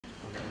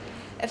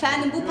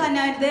Efendim bu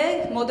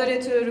panelde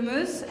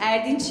moderatörümüz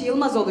Erdinç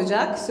Yılmaz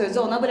olacak. Sözü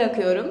ona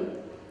bırakıyorum.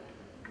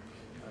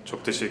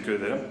 Çok teşekkür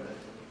ederim.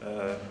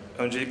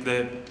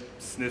 Öncelikle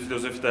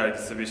Filozofi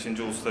Dergisi 5.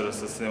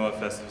 Uluslararası Sinema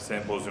Felsefe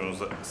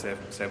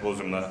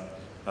Sempozyumuna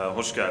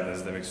hoş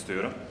geldiniz demek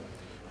istiyorum.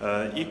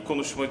 İlk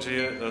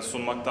konuşmacıyı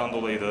sunmaktan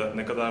dolayı da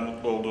ne kadar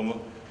mutlu olduğumu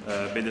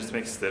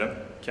belirtmek isterim.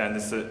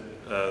 Kendisi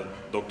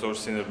Dr.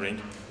 Sinnerbrink,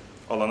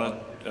 alana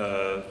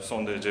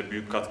son derece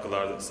büyük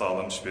katkılar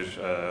sağlamış bir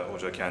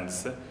hoca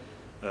kendisi.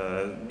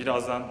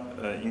 Birazdan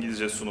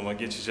İngilizce sunuma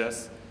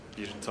geçeceğiz.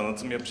 Bir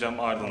tanıtım yapacağım,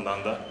 ardından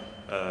da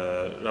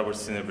Robert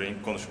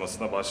Sinnerbrink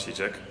konuşmasına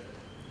başlayacak.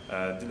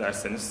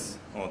 Dilerseniz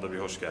ona da bir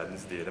hoş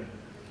geldiniz diyelim.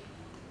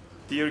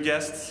 Dear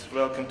guests,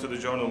 welcome to the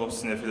Journal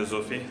of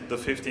Cinephilosophy, the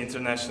 5th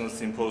International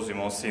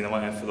Symposium on Cinema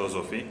and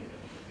Philosophy.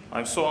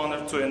 I'm so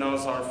honored to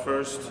announce our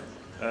first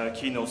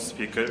keynote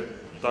speaker,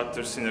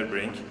 Dr.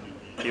 Sinnerbrink.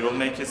 He will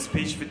make a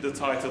speech with the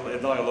title A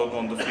Dialogue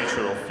on the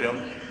Future of Film,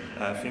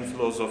 Film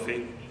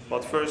Philosophy.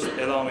 But first,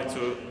 allow me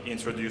to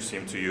introduce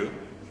him to you.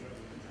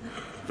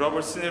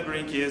 Robert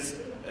Sinnerbrink is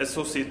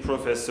Associate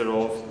Professor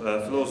of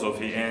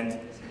Philosophy and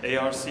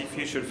ARC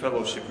Future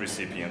Fellowship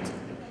recipient.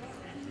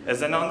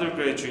 As an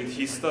undergraduate,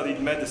 he studied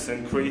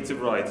medicine,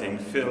 creative writing,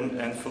 film,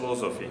 and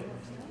philosophy.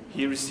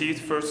 He received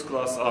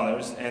first-class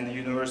honors and the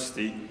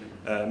University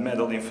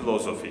Medal in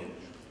Philosophy,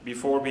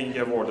 before being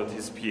awarded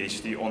his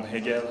PhD on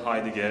Hegel,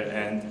 Heidegger,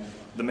 and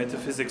the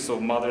metaphysics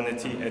of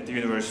modernity at the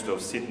University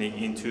of Sydney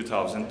in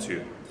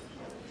 2002.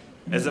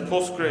 As a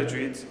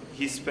postgraduate,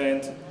 he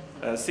spent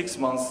 6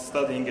 months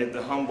studying at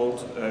the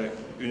Humboldt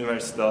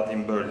Universität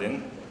in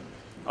Berlin.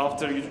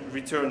 After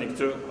returning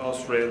to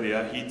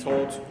Australia, he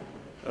taught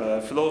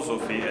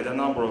philosophy at a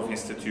number of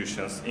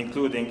institutions,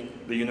 including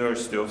the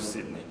University of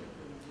Sydney,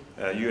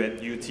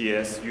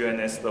 UTS,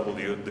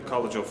 UNSW, the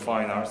College of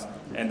Fine Arts,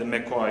 and the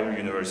Macquarie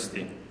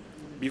University,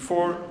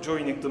 before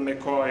joining the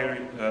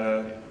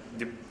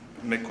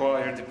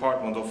Macquarie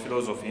Department of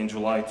Philosophy in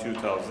July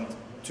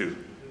 2002.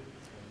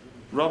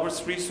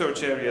 Robert's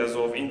research areas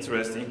of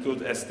interest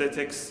include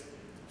aesthetics,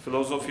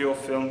 philosophy of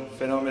film,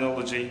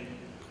 phenomenology,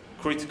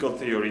 critical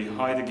theory,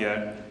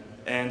 Heidegger,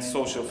 and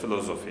social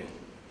philosophy.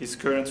 His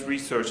current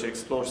research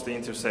explores the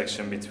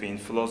intersection between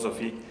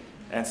philosophy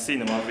and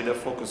cinema with a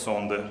focus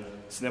on the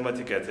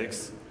cinematic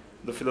ethics,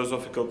 the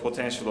philosophical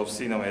potential of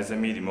cinema as a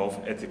medium of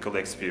ethical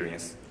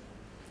experience.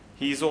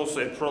 He is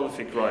also a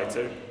prolific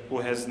writer who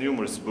has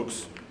numerous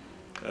books,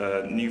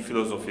 New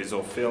Philosophies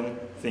of Film,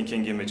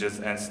 Thinking Images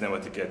and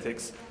Cinematic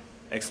Ethics,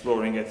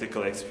 Exploring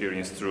Ethical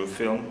Experience Through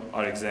Film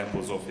are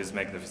examples of his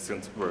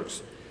magnificent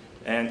works.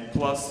 And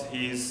plus,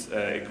 he is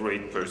a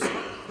great person.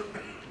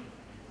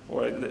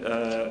 All right,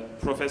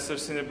 Professor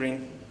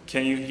Sinnerbrink,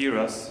 can you hear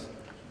us?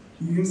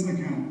 Yes, I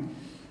can.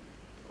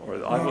 All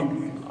right,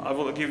 I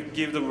will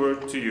give the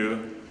word to you,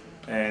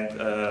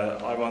 and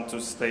I want to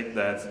state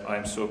that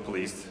I'm so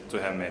pleased to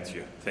have met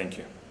you. Thank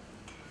you.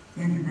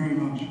 Thank you very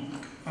much.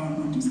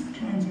 I'm just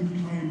trying to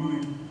play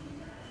my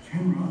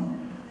camera.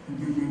 I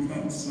don't know if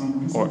that's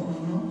visible or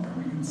not.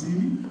 You can see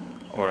me?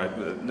 All right.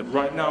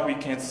 Right now we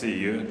can't see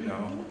you.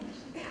 No.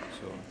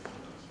 So.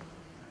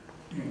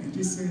 Yeah, it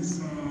just says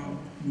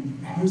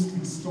the host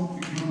has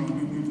stopped the camera. I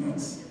don't know if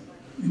that's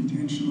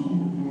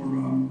intentional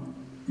or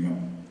yeah.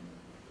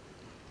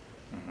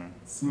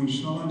 So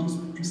shall I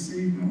just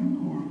proceed then,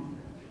 or?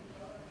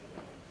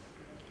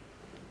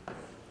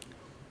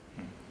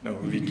 No,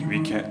 we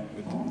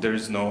can't. There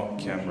is no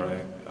camera.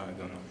 I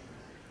don't know.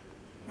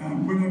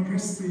 When I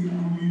press the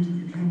unmute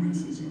of the camera, it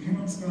says you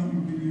cannot start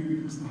your video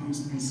because the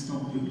host has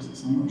stopped it.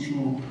 So I'm not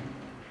sure.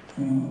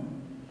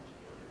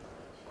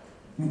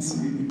 Let's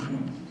see if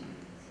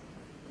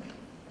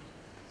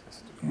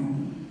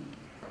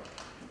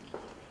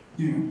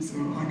yeah, so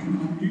I can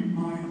unmute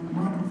my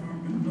microphone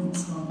but not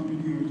start the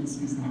video. It just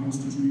says the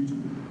host is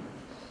muted.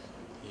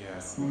 Yeah.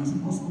 So is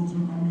it possible to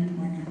unmute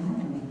my camera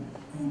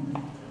or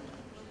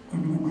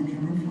open up my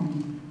camera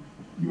from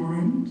your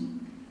end?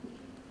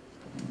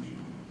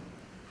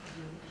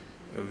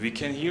 We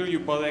can hear you,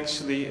 but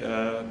actually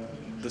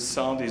the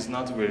sound is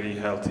not very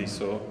healthy,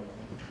 so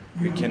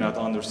we cannot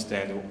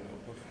understand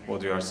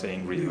what you are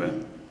saying really well.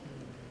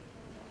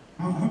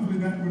 Hopefully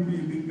that would be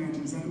a bit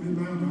better. Is that a bit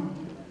louder?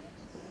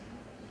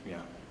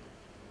 Yeah.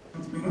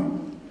 That's better?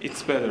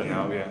 It's better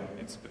now, yeah.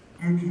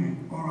 Okay,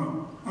 all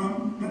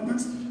right.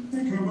 That's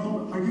okay.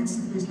 Well, I guess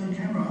if there's no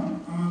camera,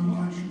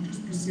 I should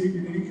just proceed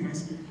in any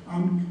case.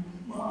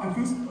 Well, I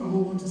first of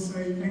all want to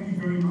say thank you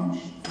very much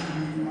for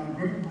the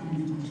very kind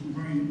invitation,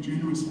 very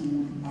generous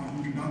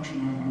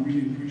introduction. I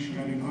really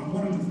appreciate it. I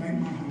wanted to thank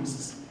my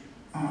hosts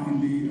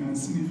and the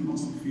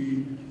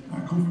Cinephilosophy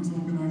conference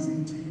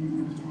organising team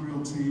and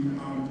editorial team.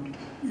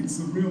 It's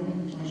a real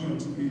pleasure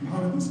to be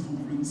part of this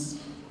conference.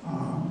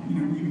 You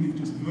know, even if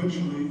just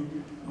virtually,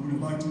 I would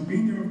have liked to have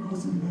been there, of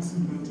course, in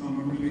person, but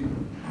I'm really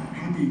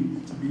happy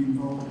to be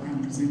involved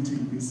and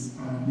presenting this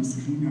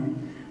keynote.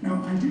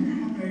 Now, I do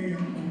have a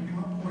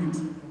PowerPoint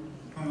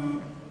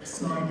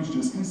slide which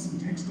just has some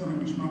text on it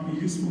which might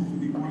be useful for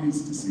the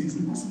audience to see. Is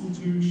it possible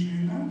to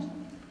share that?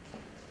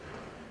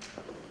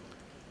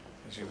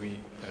 Actually,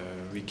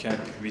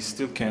 we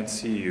still can't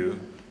see you.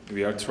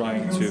 We are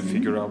trying to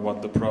figure out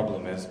what the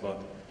problem is,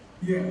 but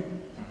yeah.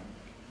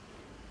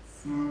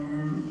 So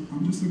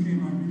I'm just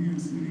looking at my video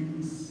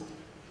settings.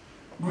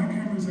 My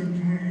camera's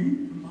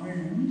okay from my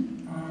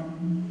end.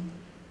 I'm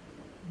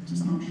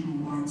just not sure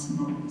why it's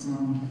not.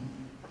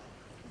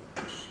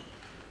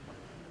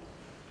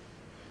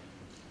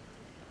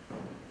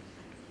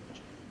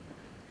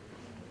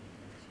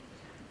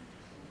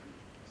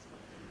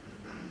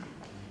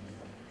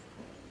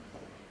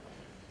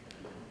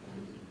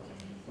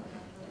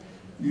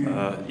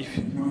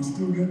 No, I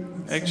still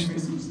get the same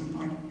message that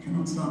I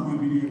cannot start my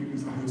video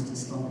because the host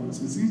has stopped it.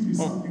 So it seems to be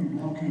something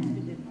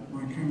blocking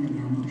my camera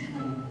there. I'm not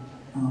sure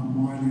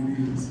why that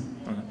is.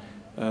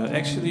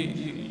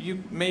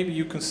 Actually, maybe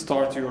you can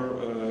start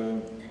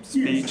your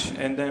speech,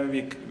 and then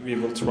we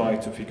will try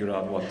to figure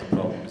out what the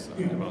problem is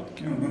about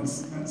the camera.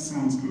 That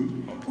sounds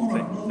good. All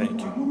right, well,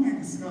 I will make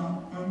a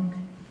start.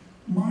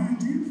 My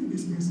idea for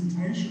this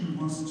presentation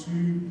was to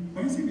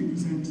basically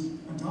present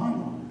a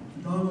dialogue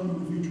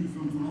on the future of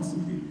film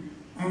philosophy,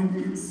 and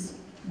it's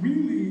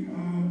really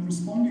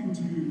responding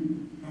to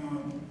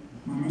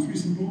my most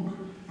recent book,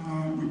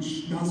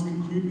 which does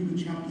conclude with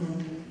a chapter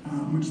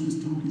on which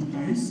this talk is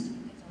based,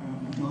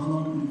 a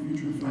dialogue on the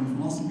future of film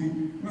philosophy.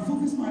 And I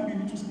thought this might be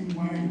an interesting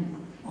way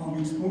of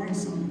exploring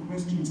some of the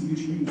questions and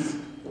issues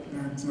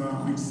that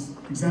I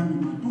examine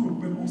in my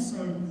book, but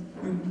also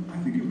that I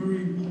think are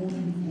very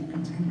important for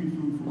contemporary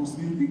film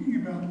philosophy and thinking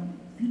about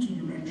future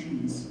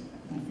directions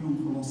of film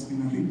philosophy.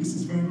 And I think this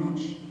is very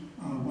much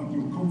what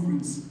your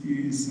conference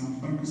is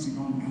focusing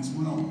on as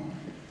well.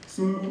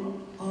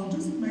 So I'll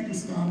just make a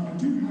start. I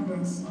do have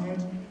a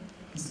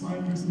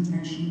slide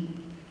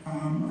presentation. I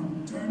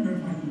don't know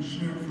if I can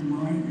share it from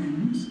my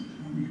end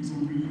because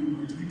I'm reading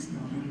my text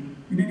out there.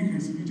 In any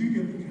case, if you do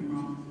get the camera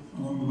up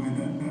along the way,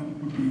 that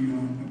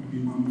would be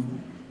wonderful.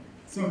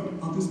 So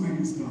I'll just make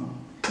a start.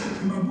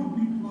 In my book,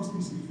 New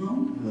Philosophies of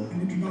Film,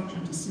 An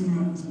Introduction to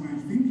Cinema as a Way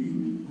of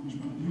Thinking,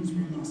 published by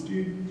Bloomsbury last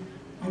year,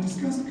 I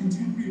discussed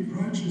contemporary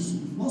approaches to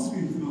the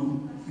philosophy of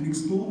film and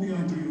explored the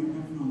idea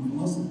of film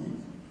philosophy.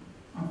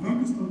 I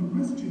focused on the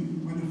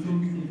question whether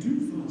film can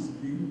do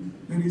philosophy,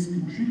 that is,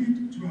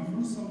 contribute to our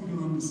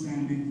philosophical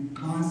understanding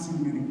via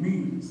cinematic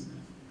means.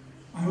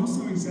 I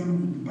also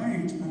examined the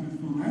debate over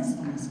film as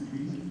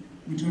philosophy,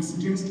 which I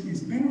suggest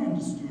is better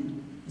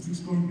understood as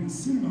exploring how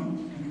cinema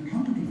can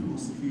accompany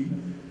philosophy,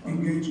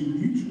 engaging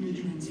mutually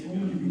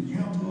transformative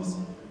encounters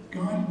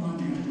guided by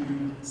the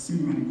idea of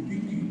cinematic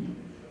thinking.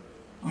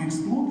 I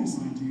explored this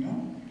idea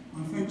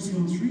by focusing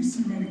on 3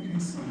 cinematic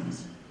case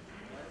studies.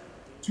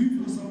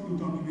 2 philosophical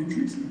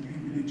documentaries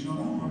compared with each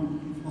other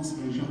on the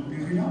philosopher Jacques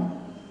Derrida,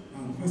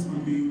 the first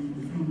one being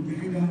the film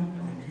Derrida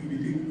by Kirby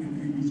Dick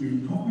and Amy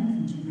Zoe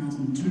Coffin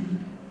from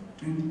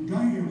 2002, and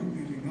D'ailleurs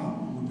Derrida,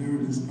 or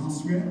Derrida's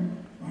Elsewhere,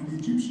 by the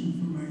Egyptian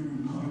filmmaker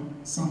and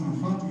poet Safar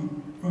Fati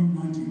from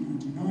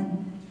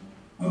 1999.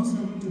 I also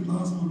looked at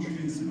Lars von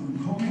Trier's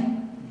Melancholia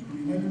from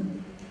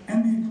 2011, and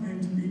the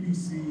acclaimed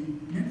BBC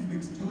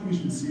Netflix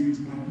television series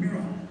Black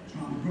Mirror,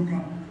 Charlie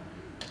Brooker,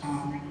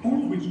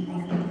 all of which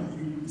offer, I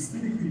think,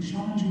 aesthetically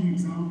challenging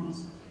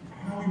examples of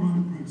how we might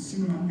approach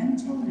cinema and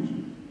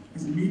television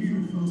as a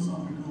medium of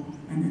philosophical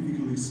and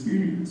ethical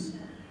experience.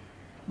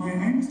 My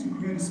aim is to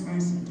create a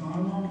space of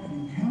dialogue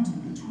and encounter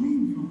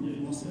between film and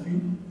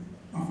philosophy,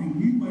 offering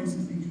new ways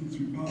of thinking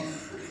through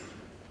both.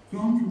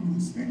 Film from the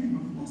perspective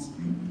of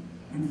philosophy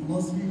and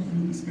philosophy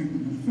from the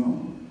perspective of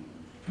film,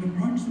 an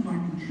approach that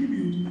might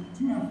contribute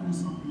to our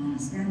philosophical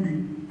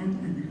understanding and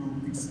ethical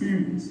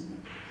experience.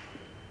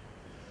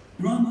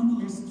 There are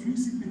nonetheless 3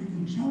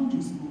 significant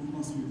challenges for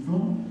philosophy of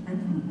film and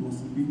film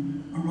philosophy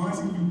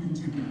arising from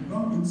contemporary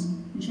developments,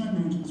 which I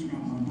noted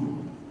throughout my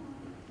book.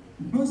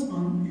 The first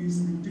one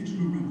is the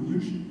digital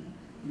revolution,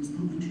 that has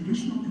put the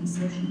traditional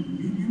conception of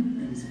the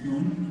medium, that is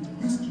film, into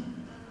question.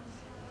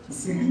 The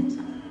second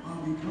are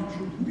the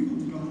cultural political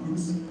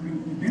developments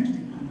bringing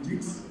identity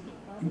politics,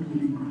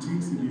 including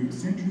critiques of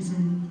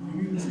Eurocentrism,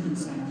 colonialism, and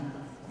so on,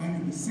 back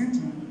at the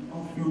centre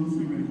of film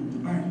theoretical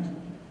debate.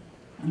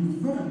 And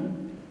the third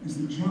is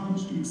the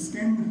challenge to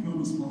extend the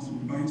film as philosophy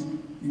debate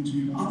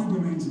into other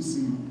domains of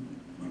cinema,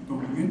 like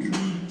documentary,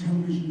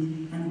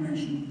 television,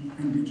 animation,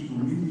 and digital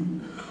media,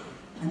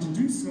 and to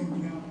do so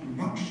without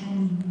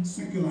reduction,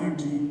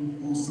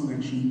 circularity, or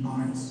selection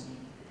bias.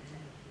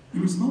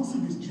 In response to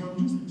these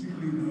challenges,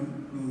 particularly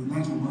the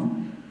latter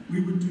one,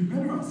 we would do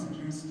better, I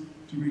suggest,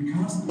 to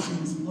recast the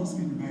film's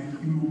philosophy debate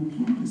in more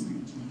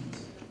pluralistic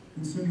terms,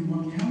 concerning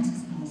what counts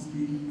as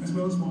philosophy as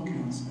well as what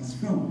counts as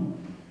film,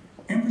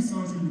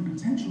 emphasising the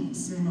potential for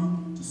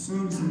cinema to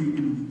serve as a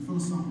medium of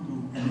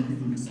philosophical and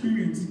ethical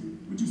experience,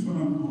 which is what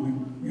I'm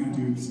calling the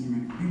idea of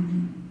cinematic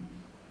thinking.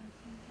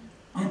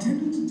 I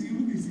attempted to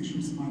deal with these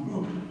issues in my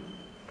book,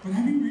 but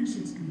having reached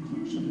its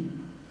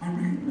conclusion, I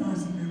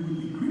recognised that there would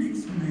be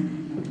critics who may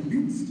be more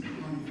convinced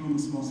by the film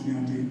as philosophy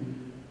idea,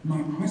 who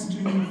might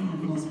question the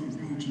philosophy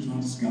approaches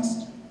I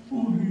discussed,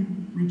 or who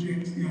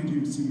reject the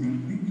idea of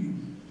cinematic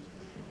thinking.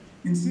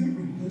 Instead of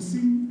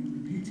rehearsing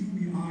and repeating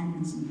the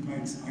arguments and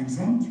debates I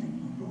examined throughout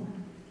my book,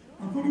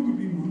 I thought it would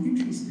be more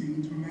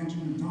interesting to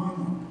imagine a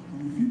dialogue on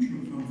the future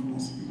of film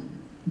philosophy,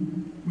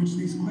 in which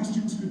these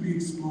questions could be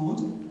explored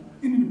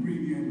in an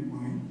abbreviated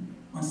way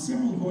by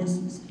several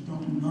voices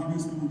adopting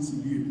diverse points of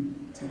view.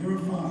 So there are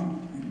 5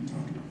 in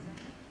total.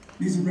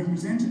 These are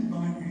represented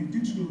by a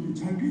digital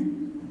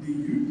utopian,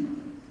 DU,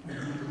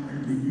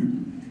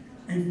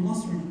 a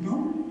philosopher of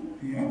film,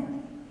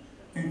 PF,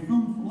 a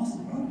film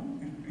philosopher,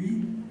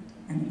 FP,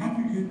 an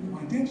advocate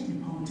of identity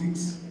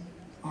politics,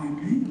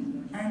 IP,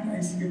 and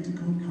a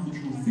skeptical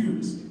cultural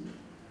theorist,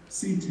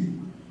 CT.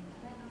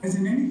 As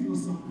in any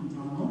philosophical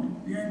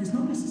dialogue, the aim is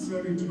not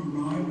necessarily to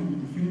arrive at a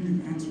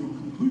definitive answer or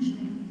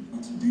conclusion,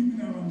 but to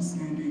deepen our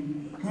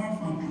understanding,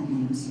 clarify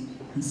problems,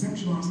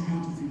 conceptualize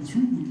how to think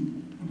through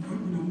them, and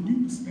open up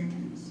new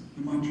perspectives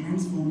that might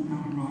transform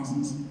our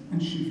horizons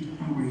and shift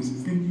our ways of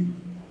thinking.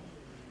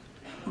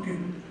 Okay,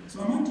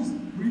 so I might just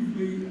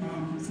briefly,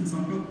 since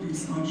I've got the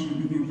slideshow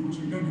with me,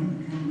 unfortunately I don't have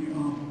the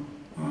camera up.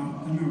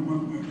 I know it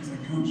won't work because I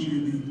can't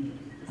share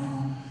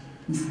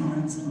the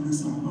slides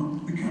unless I've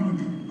got the camera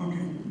going.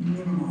 Okay,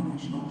 never mind,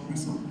 I should not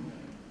press on.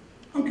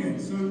 Okay,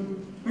 so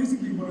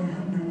basically what I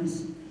have now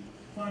is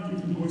 5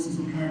 different voices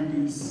or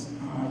characters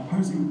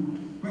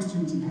posing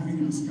questions and having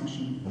a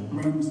discussion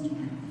around this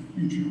topic, the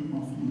future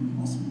of film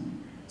philosophy.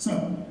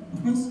 So,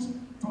 the first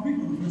topic,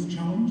 or the first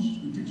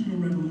challenge, the digital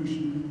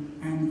revolution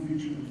and the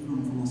future of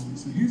film philosophy.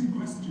 So here's a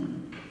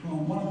question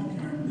from one of the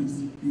characters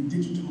in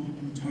Digital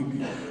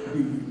Utopia.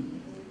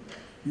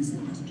 Here's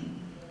the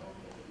question.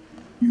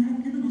 You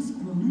have given us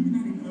an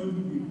illuminating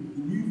overview of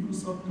the new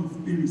philosophical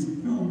theories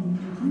of film,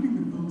 including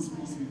the film's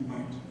philosophy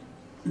debate.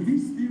 But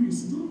these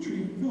theories still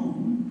treat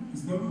film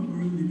as though it were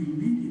a living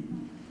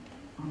medium.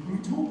 When we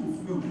talk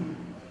of film,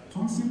 a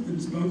concept that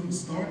is both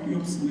historically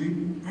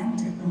obsolete and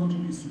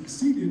technologically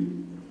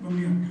succeeded, when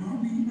we are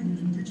currently in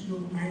the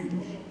digital age,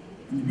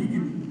 and the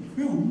medium of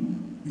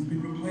film has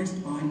been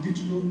replaced by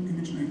digital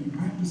image-making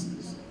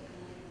practices.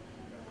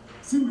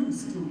 Cinema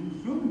is still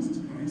filmed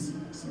today,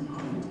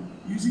 so-called,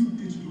 using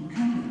digital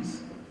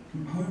cameras,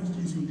 composed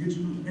using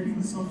digital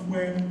editing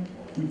software,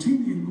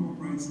 routinely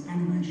incorporates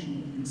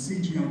animation and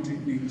CGI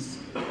techniques,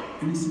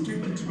 and is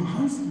subjected to a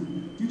host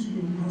of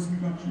digital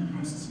post-production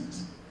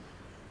processes.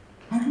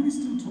 How can we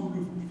still talk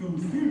of film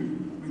theory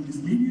when this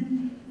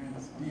medium,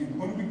 as Deanne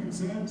Waterwick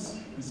observes,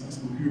 as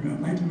we'll hear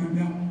about later no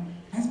doubt,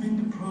 has been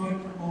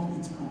deprived of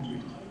its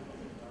object?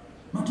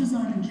 Much as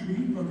I'm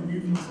intrigued by the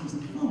new philosophers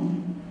of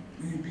film,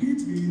 they appear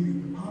to be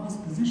in the parlous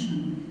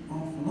position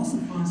of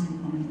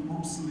philosophizing on an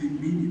obsolete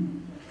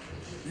medium.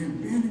 They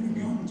have barely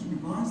begun to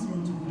revise their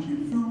ontology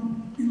of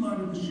film in light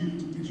of the shift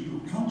to digital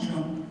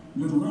culture,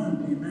 let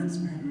alone the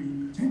emancipatory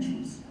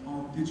potentials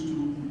of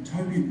digital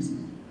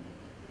utopianism.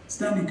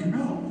 Stanley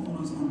Cannell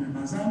follows Andre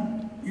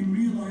Bazin in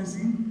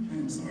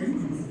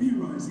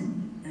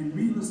theorizing a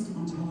realist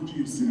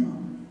ontology of cinema,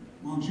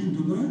 while Gilles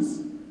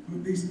Deleuze, who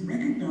at least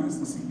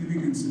recognized the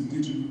significance of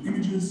digital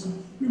images,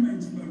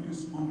 remains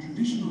focused on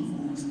traditional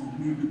forms of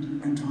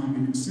movement and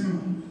timing in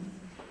cinema.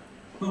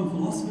 Film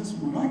philosophers,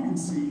 from what I can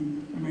see,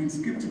 remain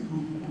skeptical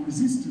or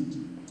resistant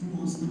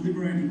towards the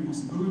liberating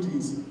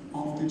possibilities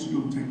of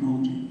digital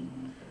technology.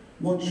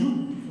 What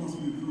should the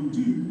philosophy of film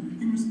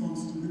do in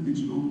response to the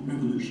digital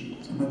revolution?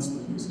 So that's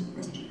the first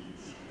question.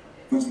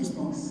 First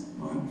response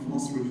by a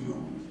philosopher of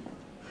film.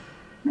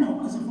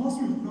 Now, as a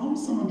philosopher of film,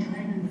 someone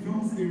trained in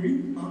film theory,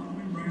 but who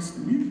embraced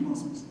the new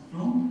philosophers of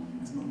film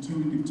as an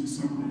alternative to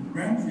so-called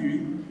grand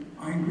theory,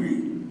 I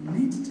agree, we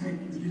need to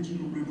take the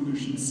digital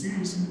revolution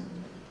seriously.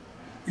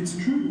 It's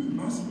true that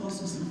most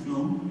philosophers of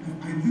film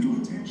have paid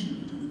little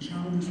attention to the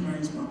challenges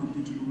raised by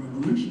the digital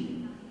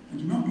revolution, and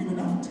do not give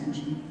enough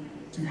attention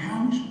to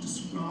how we should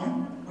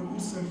describe, but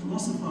also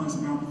philosophize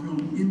about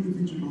film in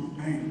the digital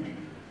age.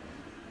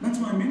 That's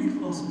why many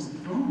philosophers of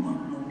film,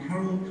 like Noel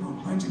Carroll,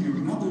 Karl Plantinga,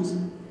 and others,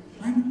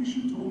 claim that we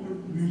should talk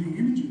of moving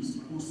images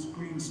or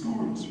screen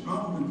stories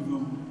rather than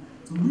film,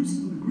 to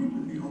loosen the grip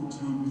of the old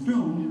term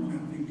film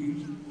about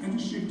thinking and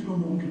to shift to a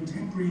more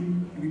contemporary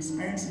and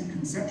expansive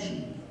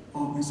conception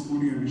of this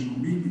audiovisual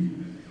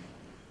medium.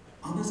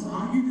 Others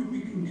argue that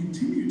we can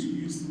continue to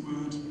use the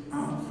word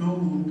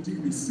film, or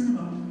particularly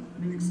cinema,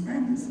 in an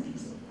expanded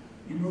sense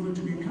in order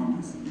to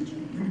encompass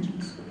digital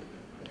images.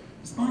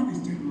 Despite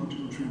these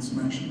technological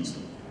transformations,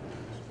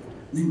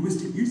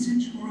 linguistic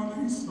usage,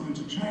 moreover, is slow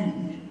to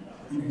change,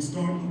 and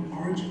historical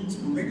origins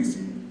or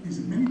legacy, these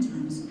of many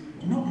terms,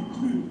 do not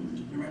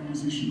preclude their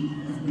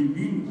acquisition of new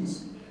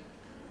meanings.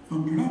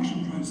 Film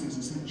production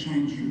processes have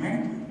changed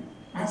dramatically,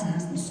 as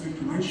has the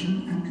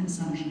circulation and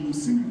consumption of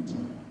cinema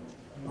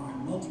by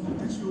multiple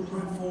digital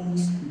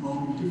platforms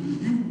involving different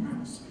viewing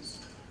practices,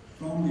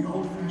 from the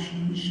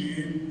old-fashioned,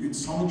 shared, yet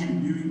solitary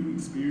viewing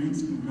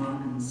experience in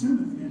American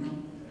cinema theatre,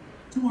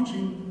 to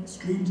watching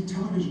streamed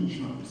television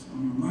shows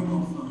on your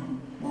mobile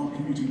phone while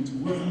commuting to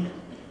work.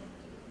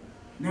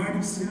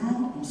 Narrative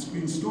cinema or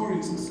screen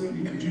stories are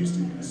certainly produced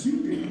and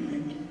consumed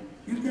differently,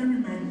 yet they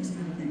remain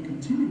aesthetically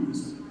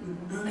continuous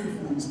with earlier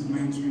forms of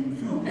mainstream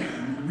film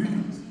and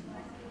movies.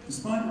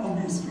 Despite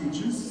obvious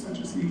features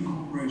such as the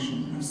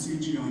incorporation of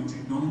CGI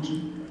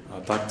technology,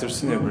 Dr.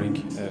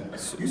 Sinnerbrink,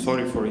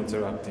 sorry for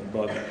interrupting,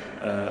 but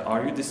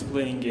are you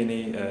displaying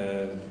any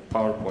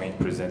PowerPoint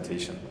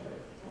presentation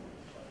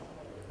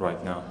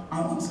right now?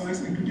 I'm sorry,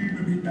 so could you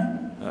repeat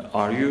that?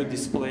 Are you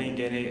displaying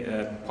any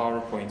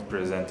PowerPoint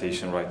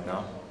presentation right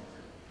now?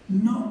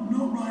 Not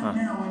right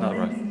now.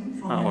 I'm reading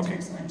from the okay.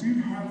 text. I do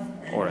have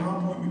a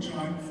PowerPoint which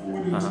I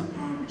forwarded,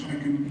 which I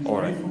can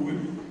carry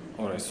forward.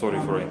 All right, sorry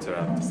for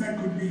interrupting. Perhaps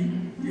that could be,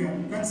 yeah,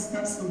 that's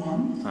the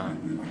one. That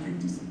I think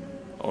just,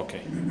 okay.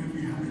 I don't know if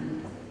we have it.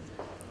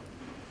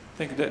 I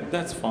think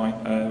that's fine.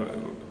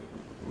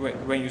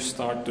 When you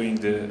start doing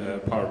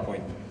the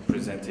PowerPoint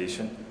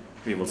presentation,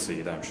 we will see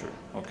it, I'm sure.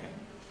 Okay.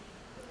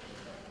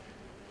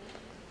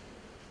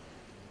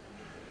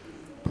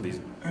 Please.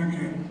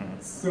 Okay.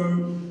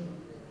 So,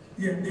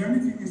 yeah, the only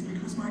thing is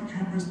because my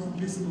camera is not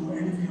visible,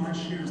 anything I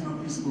share is not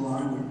visible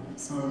either.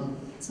 So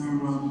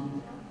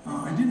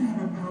I did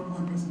have a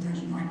PowerPoint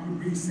presentation. I could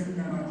resend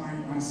that,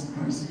 I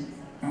suppose.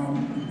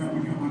 If that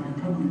would help, I could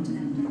probably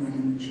even do that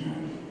in the chat.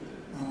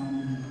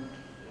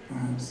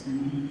 Perhaps.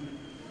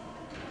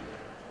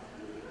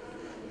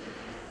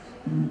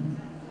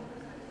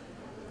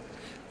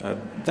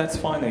 That's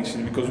fine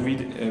actually, because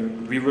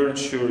we weren't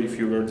sure if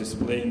you were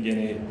displaying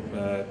any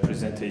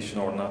presentation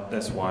or not.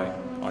 That's why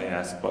I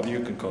asked. But you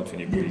can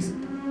continue, please.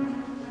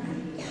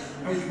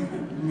 Okay,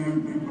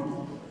 no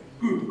problem.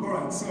 Good. All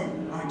right. So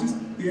just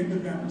at the end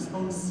of that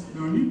response,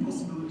 there are new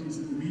possibilities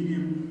of the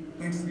medium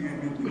thanks to the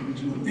advent of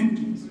digital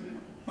images.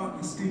 But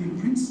as Stephen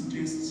Prince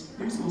suggests,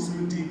 there's also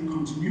a deep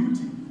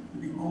continuity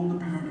with the older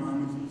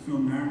paradigm of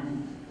film narrative.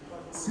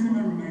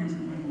 Cinema remains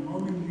an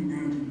overwhelmingly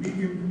narrative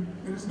medium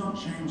that has not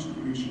changed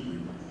appreciably.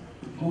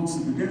 Reports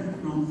of the death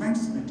of film,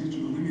 thanks to the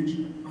digital image,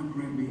 are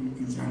greatly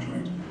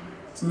exaggerated.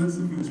 So that's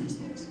the first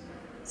response.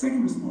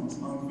 Second response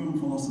by a film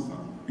philosopher,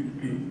 P.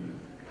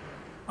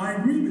 I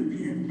agree with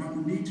PM about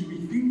the need to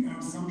rethink our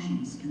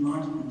assumptions in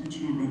light of the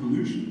digital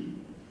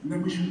revolution, and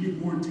that we should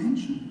give more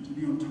attention to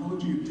the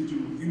ontology of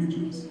digital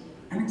images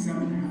and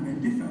examine how they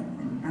differ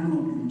from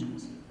analog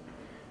images.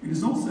 It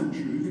is also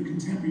true that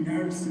contemporary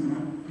narrative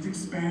cinema has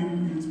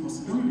expanded in its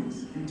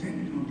possibilities in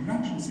technical and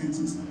production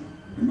senses,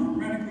 but not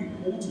radically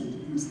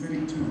altered in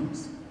aesthetic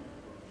terms.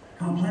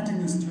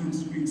 Complanting this term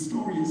screen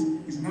stories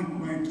is an apt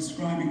way of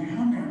describing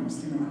how narrative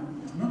cinema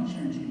has not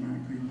changed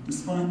dramatically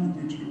despite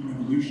the digital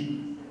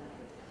revolution.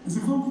 As a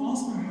film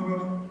philosopher,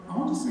 however, I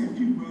want to say a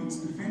few words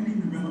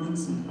defending the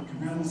relevance of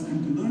Cavell's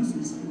and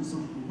Deleuze's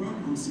philosophical work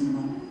on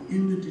cinema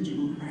in the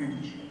digital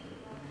age.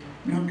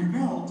 Now,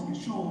 Cavell, to be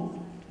sure,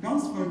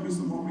 does focus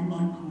on what we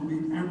might call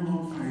the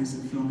analog phase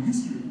of film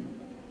history,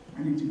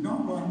 and he did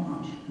not write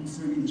much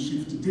concerning the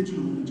shift to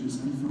digital images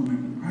and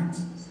filmmaking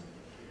practices.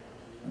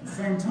 At the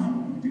same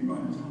time, he did write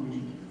on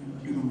television and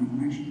a bit on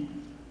animation.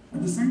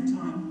 At the same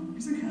time,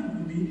 his account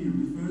of the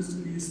medium refers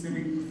to the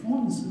aesthetic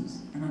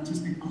performances and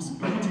artistic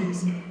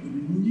possibilities that a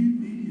new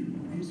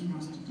medium leaves for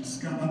us to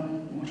discover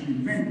or to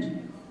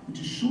invent, which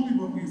is surely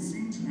what we are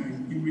seeing today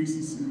in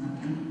recent cinema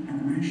and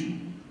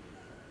animation.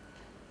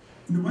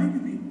 In the wake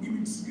of the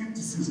image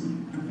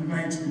skepticism that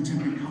pervades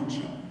contemporary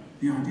culture,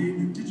 the idea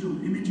that digital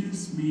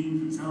images mean,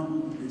 for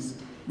example, that there's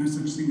no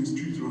such thing as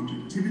truth or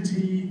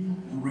objectivity,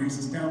 or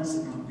raises doubts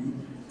about the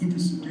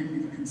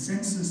intersubjective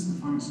consensus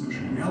defining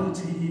social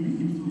reality,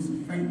 the influence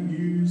of fake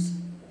news,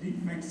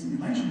 deepfake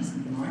simulations,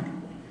 and the like.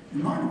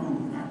 In light of all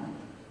of that,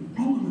 the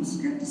problem of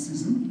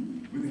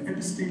skepticism, whether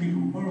epistemic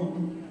or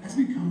moral, has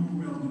become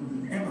more relevant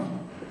than ever.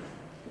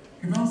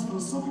 Cavell's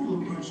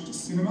philosophical approach to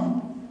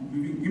cinema,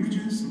 moving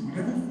images in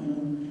whatever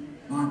form,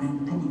 by the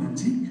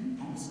problematique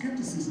of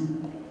skepticism,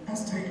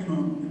 has taken on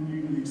a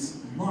new lease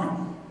of life.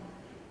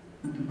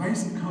 At the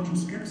base of cultural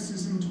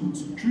skepticism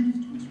towards truth,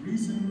 towards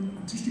reason,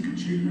 artistic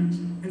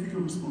achievement,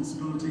 ethical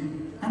responsibility,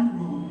 and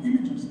the role of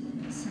images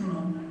in cinema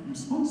in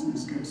response to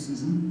this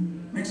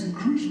skepticism makes it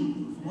crucial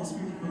that the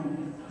philosophy of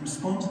film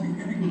respond to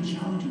the ethical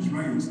challenges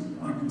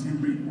raised by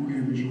contemporary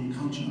audiovisual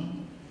culture.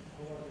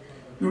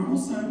 There are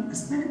also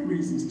aesthetic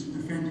reasons to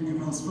defend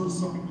Cavell's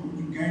philosophical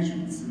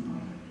engagement with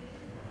cinema.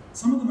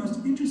 Some of the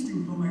most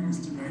interesting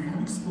filmmakers today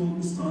have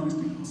explored the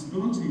stylistic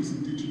possibilities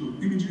of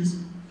digital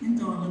images in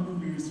dialogue with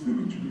various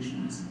filming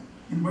traditions,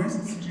 in ways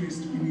that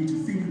suggest we need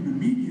to think of the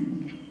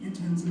medium in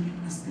terms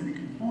of aesthetic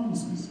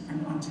affordances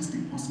and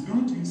artistic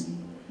possibilities,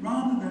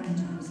 rather than in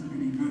terms of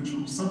any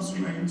virtual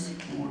substrates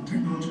or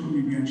technological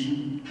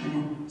mediation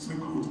or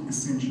so-called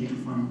essential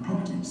defining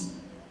properties.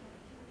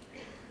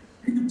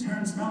 Think of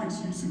Terrence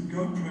Malick's use of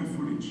GoPro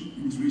footage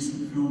in his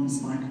recent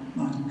films like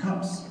Light and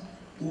Cups,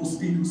 or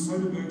Steven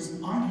Soderbergh's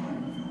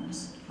iPhone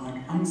films like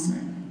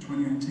Unsafe in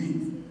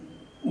 2018,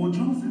 or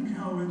Jonathan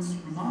Cowart's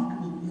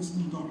remarkable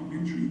personal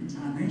documentary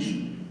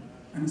Tarnation,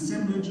 an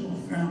assemblage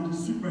of found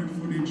Super 8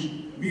 footage,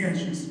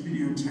 VHS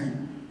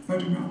videotape,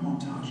 photograph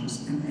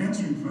montages, and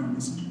answering phone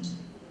messages.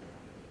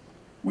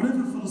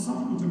 Whatever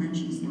philosophical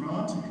dimensions there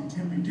are to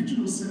contemporary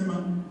digital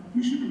cinema,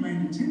 we should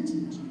remain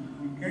attentive to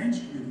and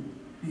engaged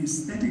with the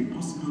aesthetic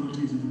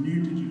possibilities of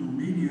new digital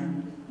media,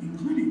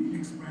 including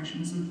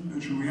explorations of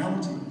virtual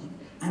reality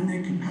and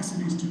their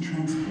capacities to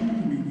transform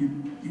the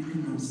medium in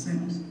Cavell's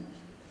sense.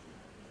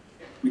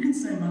 We can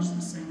say much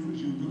the same for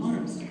Gilles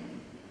Deleuze.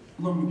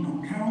 Along with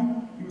Noel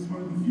Carroll, he was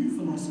one of the few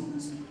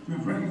philosophers who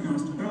have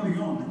recognised early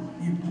on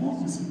the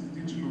importance of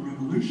the digital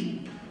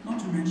revolution, not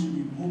to mention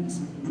the importance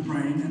of the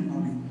brain and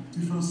body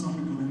to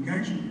philosophical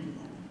engagement.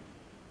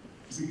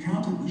 His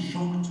account of the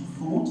shock to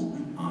thought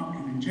that art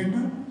can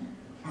engender,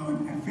 how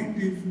an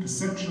affective,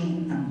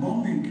 perceptual and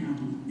bodily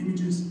encounter with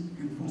images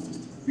can force us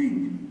to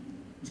think,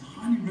 is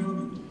highly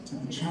relevant to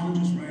the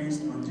challenges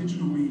raised by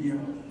digital media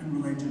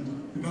and related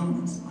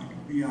developments like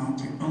VR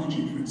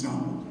technology, for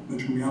example,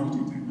 virtual reality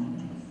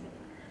technology.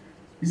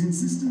 His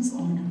insistence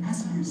on the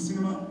capacity of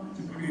cinema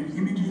to create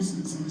images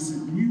that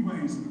solicit new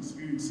ways of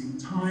experiencing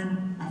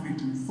time,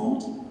 affect and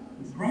thought,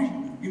 with great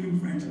given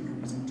frames of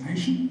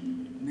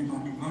representation, and thereby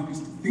provoke us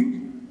to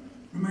think,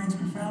 remains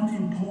profoundly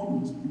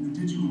important in the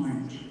digital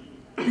age.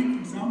 Think, for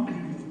example,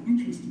 of his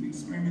interest in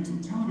experimental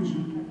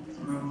television,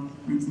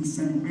 for instance,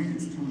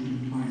 Sinnerbrinks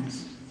television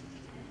plays.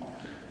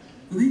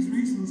 For these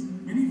reasons,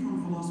 many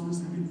film philosophers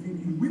have been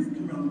thinking with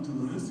Carrel and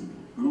Deleuze,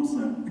 but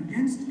also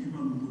against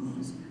Carrel and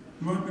Deleuze,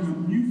 who open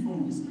up new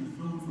forms of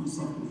film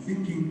philosophical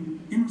thinking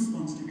in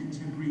response to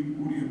contemporary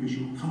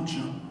audiovisual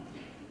culture.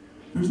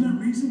 There is no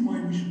reason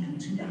why we should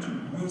continue to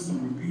rehearse or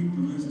repeat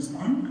Deleuze's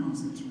own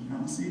concepts or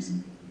analyses,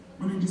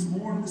 when it is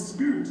more in the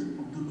spirit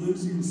of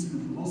Deleuzean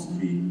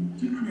philosophy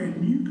to create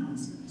new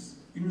concepts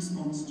in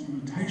response to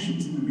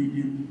mutations in the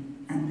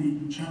medium and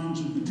the challenge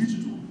of the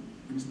digital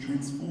that is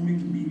transforming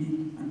the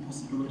meaning and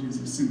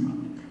possibilities of cinema.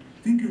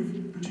 Think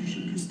of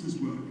Patricia Pista's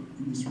work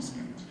in this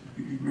respect.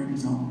 It would be a great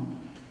example.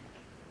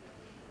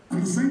 At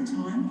the same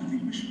time, I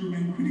think we should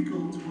remain critical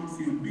towards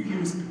the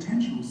ambiguous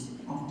potentials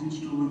of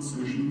digital and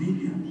social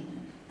media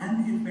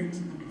and the effects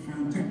of the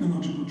profound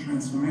technological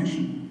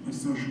transformation of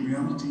social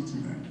reality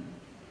today.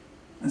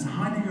 As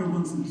Heidegger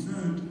once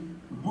observed,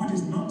 the point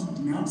is not to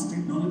denounce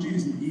technology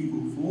as an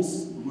evil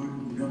force, the work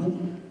of the devil,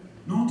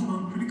 nor to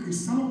uncritically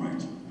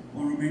celebrate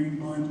while remaining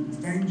blind to its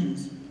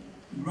dangers,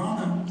 but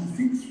rather to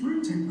think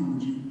through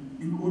technology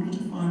in order to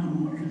find a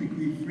more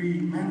ethically free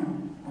manner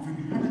of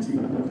inhabiting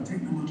a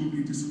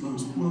technologically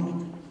disclosed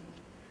world.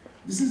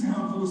 This is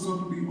how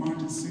philosophically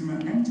oriented cinema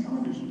and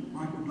television,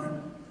 like the Black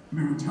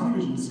Mirror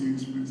television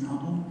series, for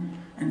example,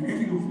 and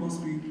ethical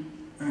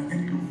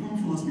film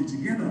philosophy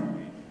together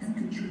can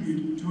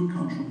contribute to a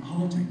cultural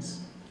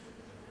politics.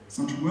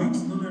 Such works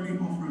not only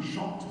offer a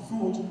shock to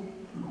thought,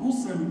 but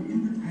also an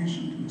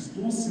invitation to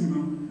explore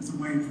cinema as a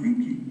way of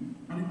thinking,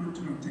 adequate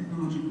to a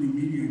technologically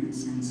mediated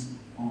sense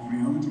of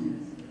reality.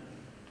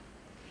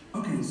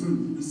 Okay, so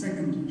the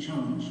second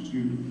challenge to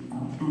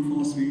film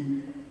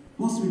philosophy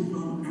of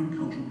film and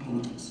cultural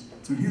politics.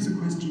 So here's a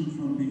question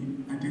from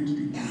the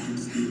identity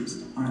politics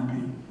theorist,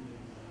 IP.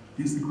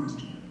 Here's the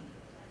question.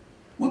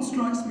 What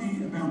strikes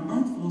me about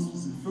both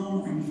philosophers of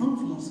film and film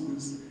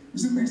philosophers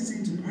is that they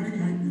seem to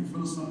predicate their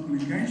philosophical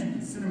engagement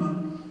with cinema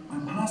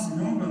by passing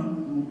over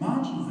or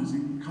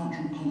marginalising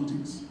cultural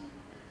politics.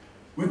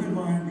 Whether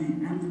via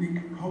the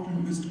analytic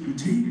cognitivist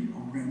critique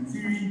of grand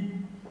theory,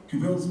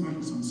 Cavell's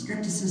focus on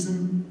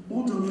skepticism,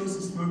 or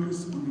Deleuze's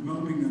focus on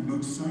developing a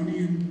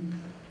Bergsonian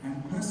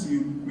and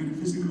Peircean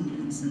metaphysical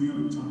and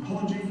semiotic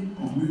typology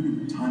of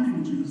movement and time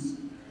images,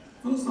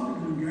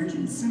 philosophical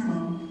engagement with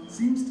cinema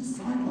seems to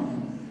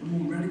sideline the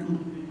more radical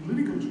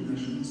political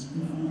traditions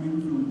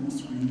informing film or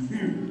screen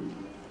theory.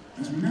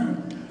 As we know,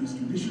 these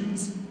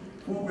traditions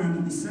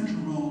foregrounded the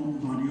central role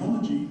of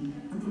ideology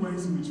and the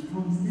ways in which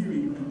film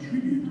theory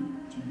contribute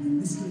to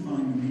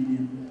demystifying the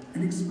medium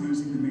and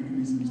exposing the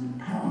mechanisms of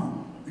power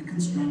that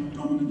construct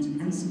dominant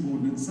and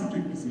subordinate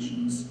subject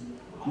positions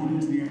according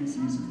to the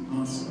axes of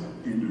class,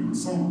 gender, and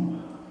so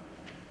on.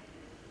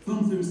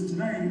 Film theorists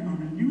today are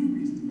renewing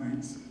these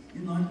debates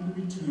in light of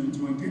the return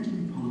to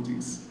identity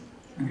politics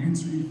and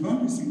hence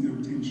refocusing their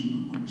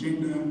attention on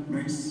gender,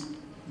 race,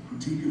 the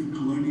critique of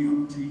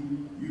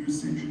coloniality,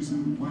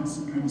 Eurocentrism, white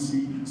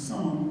supremacy, and so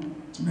on,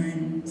 to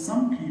name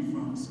some key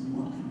fronts in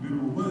what, for better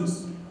or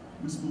worse,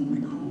 was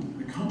formerly called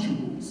the culture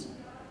wars.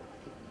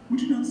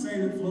 Would you not say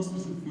that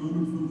philosophers of film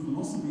and film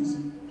philosophers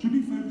should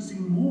be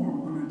focusing more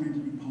on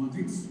identity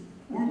politics,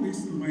 or at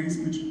least the ways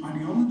in which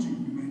ideology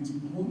remains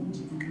important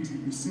in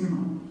contemporary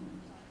cinema?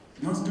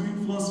 Does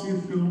doing philosophy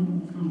of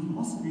film or film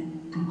philosophy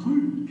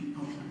preclude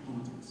cultural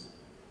politics?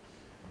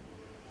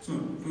 So,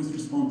 first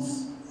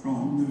response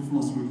from the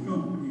philosopher of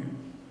film here.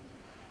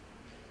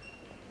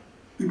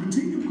 The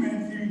critique of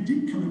grand theory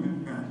did come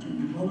about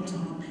during the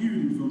volatile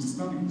period in film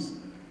studies,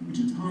 which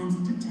at times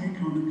did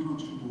take on the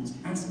culture wars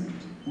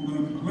aspect,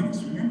 although the polemics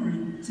for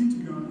memory seem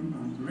to go in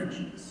both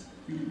directions.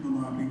 Think of the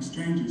lively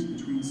exchanges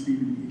between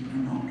Stephen Heath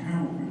and Noel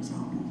Carroll, for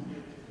example.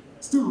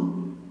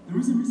 Still, there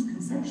is a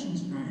misconception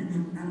today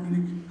that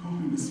analytic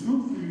cognitivist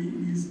film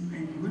theory is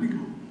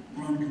apolitical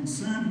or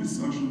unconcerned with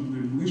social and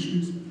political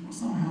issues or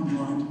somehow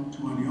blind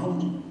to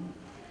ideology.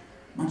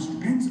 Much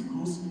depends, of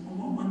course, on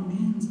what one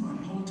means by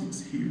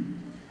politics here,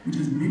 which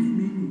has many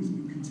meanings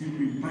in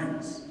contemporary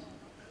debates.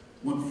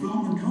 What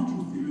film and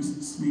cultural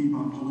theorists mean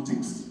by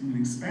politics, in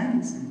an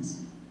expanded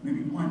sense, may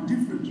be quite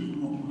different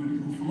from what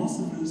political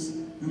philosophers,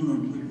 let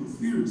alone political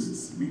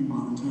theorists, mean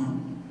by the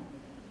term.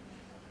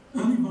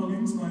 Early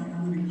volumes by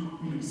analytic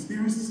cognitive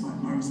theorists like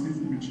Murray Smith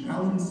and Richard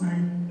Allen, say,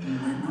 in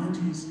the late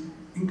 90s,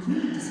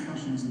 included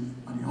discussions of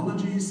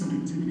ideology,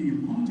 subjectivity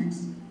and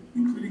politics,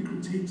 including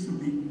critiques of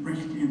the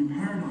Brechtian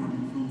paradigm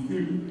in film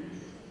theory.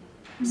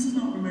 This has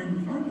not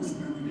remained the focus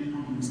of analytic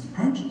cognitivist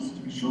approaches, to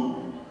be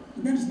sure,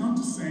 but that is not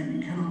to say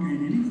we cannot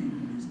gain anything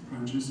from these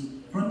approaches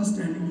for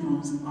understanding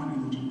films'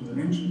 ideological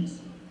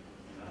dimensions.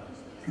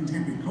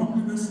 Contemporary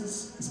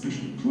cognitivists,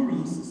 especially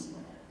pluralists,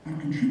 have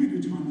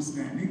contributed to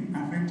understanding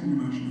affect and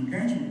emotional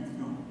engagement with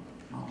film.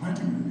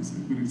 Platinum is a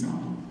good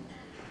example.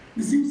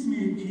 This seems to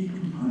me a key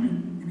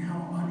component in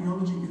how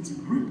ideology gets a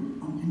grip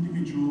on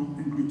individual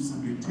and group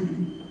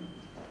subjectivity.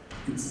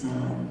 It's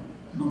not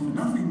for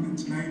nothing that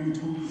today we're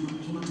talking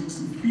about politics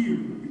of fear,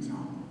 for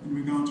example, in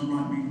regard to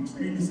right-wing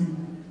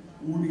extremism,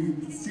 or the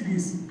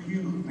insidious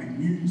appeal of fake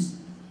news,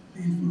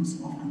 the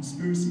influence of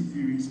conspiracy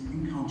theories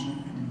in culture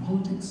and in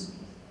politics.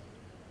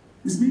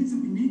 This means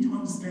that we need to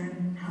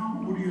understand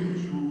how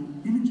audiovisual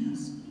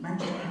images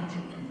manage to capture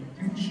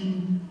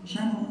attention,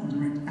 channel and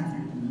direct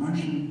affect and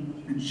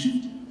emotion, and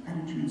shift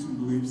attitudes and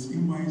beliefs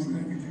in ways that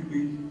are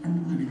ethically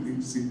and politically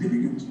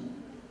significant.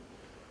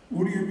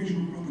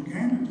 Audiovisual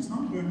propaganda does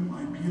not work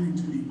by appealing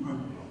to the,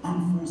 quote,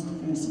 unforced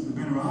force of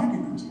the better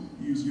argument,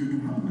 to use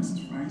Jürgen Habermas's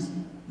phrase,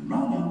 but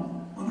rather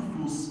by the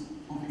force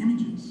of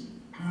images,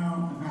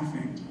 power of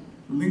affect,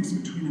 the links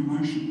between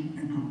emotion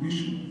and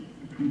cognition,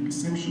 between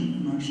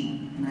perception,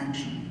 emotion, and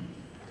action.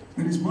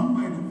 That is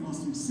one way that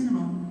philosophy of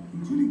cinema,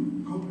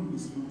 including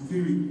cognitivist film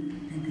theory,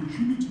 can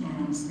contribute to our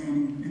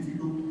understanding of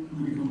ethical,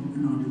 political,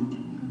 and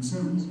ideological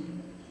concerns.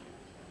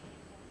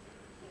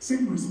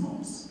 Second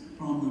response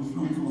from the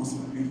film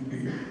philosopher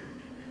F.P.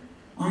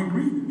 I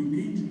agree that we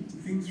need to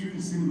think through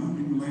the cinema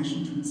in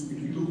relation to its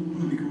ethical,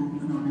 political,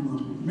 and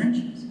ideological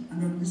dimensions,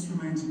 and that this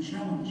remains a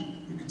challenge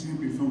for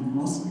contemporary film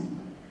philosophy.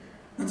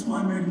 That's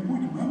why I made a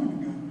point a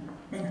moment ago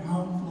about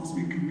how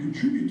philosophy can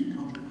contribute to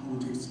cultural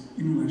politics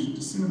in relation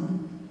to cinema.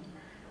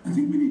 I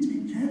think we need to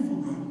be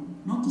careful, though,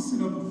 not to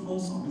set up a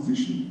false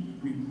opposition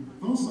between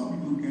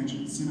philosophical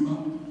engagement in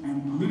cinema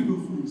and political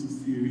forms of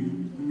theory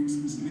with an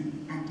explicitly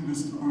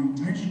activist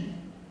orientation.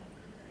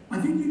 I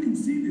think you can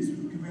see this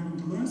with Cavell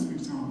and Deleuze, for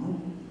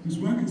example, whose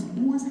work has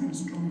always had a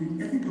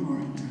strongly ethical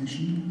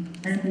orientation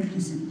and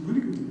implicit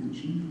political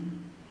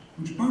dimension,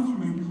 which both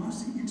remain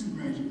closely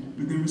integrated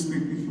with their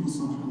respective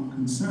philosophical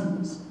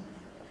concerns.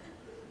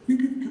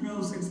 Think of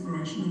Cavell's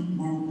exploration of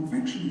moral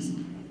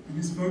perfectionism and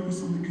his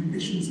focus on the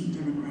conditions of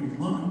democratic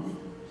life,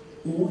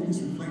 or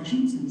his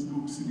reflections in his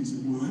book Cities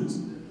of Words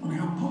on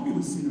how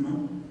popular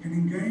cinema can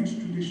engage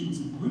traditions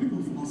of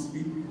political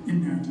philosophy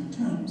in narrative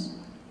terms,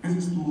 as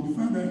explored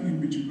further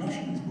in Richard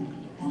Rushton's book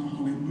on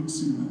Hollywood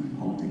cinema and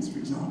politics, for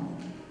example.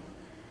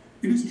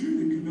 It is true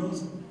that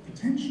Cavell's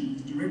attention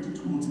is directed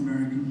towards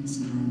American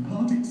cinema and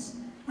politics,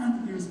 and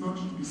that there is much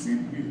to be said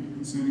here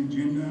concerning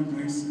gender,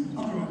 race, and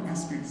other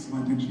aspects of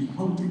identity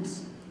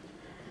politics.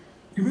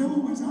 Cavell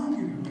always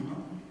argued, however,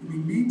 that we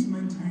need to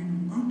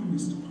maintain an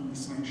openness to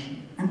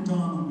conversation and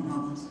dialogue with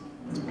others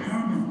as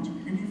paramount to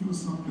any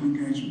philosophical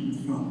engagement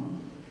with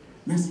film,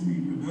 lest we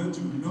revert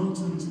to a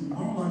militant and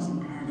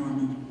moralising paradigm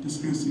of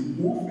discursive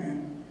warfare,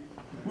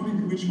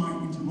 according to which my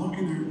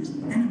interlocutor is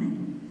an enemy,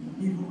 an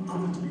evil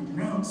other to be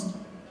denounced,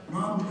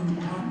 rather than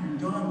a partner in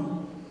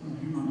dialogue from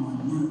whom I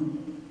might learn.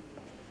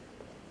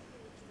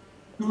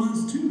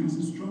 Deleuze too has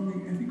a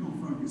strongly ethical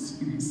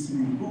focus in his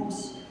cinema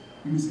books,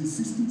 and his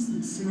insistence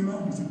that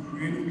cinema has a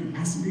creative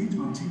capacity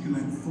to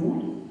articulate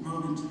thought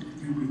relevant to the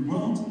contemporary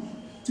world,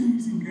 to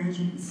his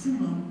engagement with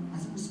cinema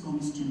as a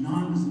response to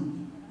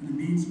nihilism and a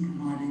means of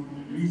providing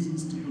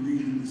reasons to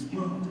believe in this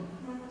world.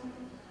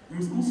 There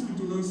is also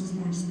Deleuze's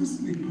more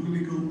explicitly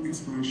political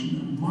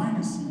exploration of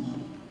minor cinema,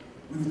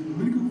 with its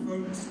political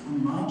focus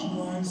on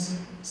marginalised,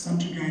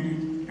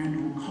 subjugated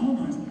and or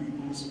colonised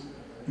peoples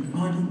who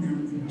find in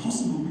their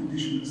impossible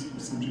conditions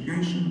of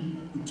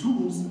subjugation the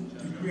tools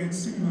to create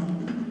cinema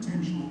with the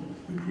potential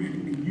for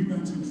creating a new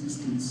mode of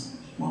existence,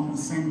 while at the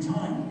same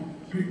time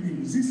critically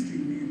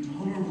resisting the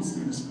intolerable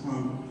status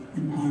quo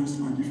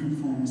imposed by different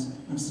forms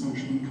of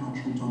social and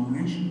cultural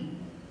domination.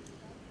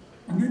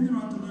 And then there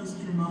are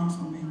Deleuze's remarks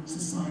on the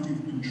society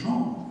of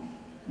control,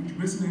 which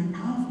resonate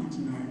powerfully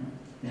today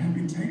and have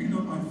been taken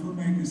up by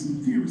filmmakers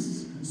and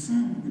theorists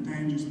concerned with the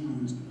dangers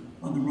posed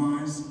by the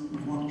rise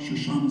of what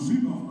Shoshana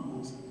Zuboff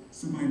calls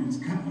surveillance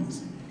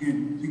capitalism.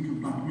 Again, think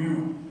of Black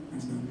Mirror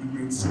as a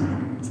great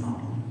symbolic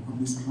example of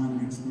this kind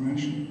of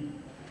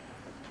exploration.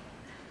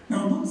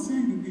 Now, I'm not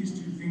saying that these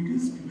two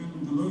thinkers, Cavell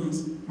and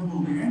Deleuze, have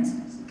all the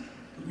answers,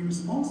 but their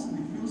response to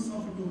the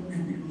philosophical,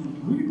 ethical,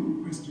 and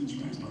political questions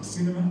raised by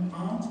cinema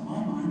are, to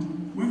my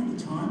mind, worth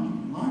the time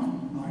and life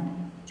of the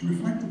night to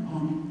reflect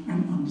upon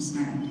and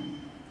understand.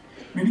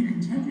 Many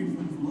contemporary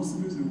film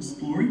philosophers are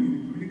exploring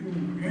in a critical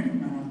and creative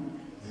manner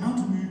how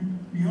to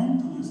move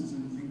beyond Deleuze's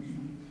own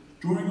thinking,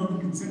 drawing on the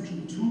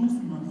conceptual tools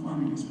we might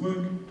find in his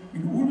work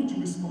in order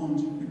to respond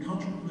to the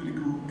cultural,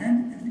 political,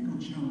 and ethical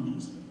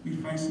challenges we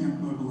face in our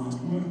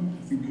globalised world.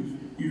 I think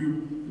of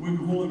your work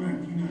of all of our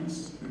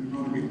keynotes, David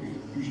Roderick,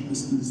 Richard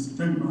Lister's,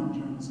 David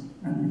Martin Jones,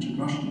 and Richard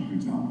Rushton, for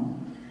example.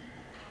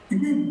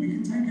 Again, we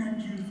can take our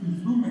cue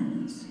from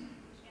filmmakers.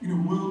 In a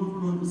world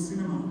of global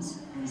cinemas,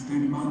 as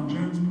David Martin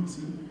Jones puts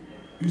it,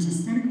 whose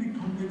aesthetically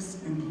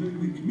complex and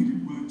politically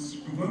committed works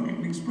provoke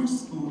and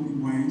express thought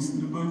in ways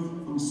that are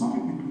both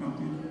philosophically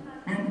productive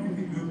and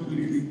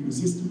ethico-politically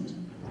resistant.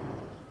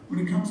 When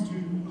it comes to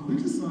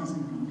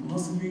politicising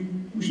philosophy,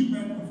 we should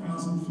let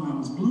 1,000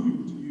 flowers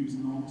bloom, to use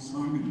an old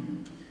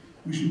slogan.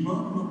 We should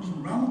welcome a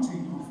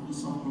plurality of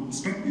philosophical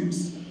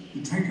perspectives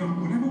that take up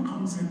whatever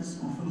concepts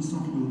or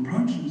philosophical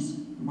approaches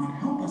that might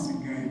help us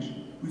engage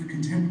with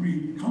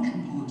contemporary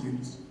cultural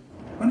politics,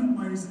 but in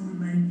ways that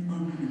remain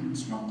open and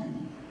constructive,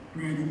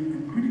 creative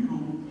and critical,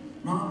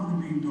 rather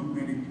than being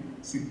dogmatic,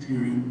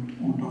 sectarian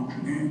or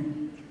doctrinaire.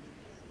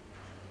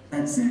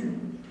 That said,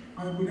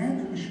 I would add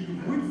that we should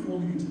avoid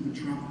falling into the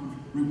trap of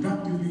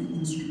reductively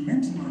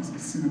instrumentalising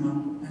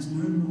cinema as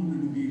no more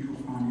than a vehicle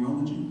for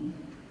ideology.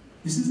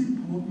 This is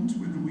important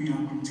whether we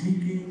are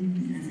critiquing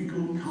the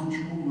ethical,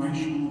 cultural,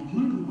 racial or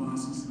political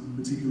biases of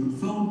a particular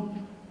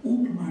film,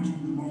 or promoting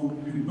the moral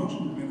and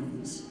pedagogical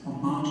benefits of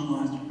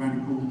marginalised,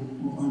 radical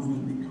or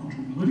overtly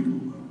cultural political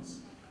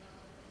works.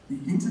 The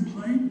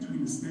interplay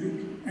between aesthetic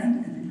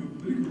and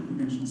ethico-political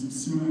dimensions of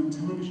cinema and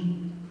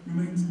television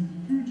remains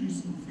an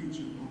irreducible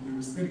feature of their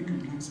aesthetic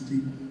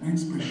complexity and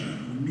expression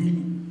of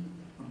meaning,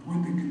 a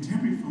point that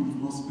contemporary film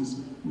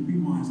philosophers would be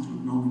wise to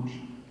acknowledge.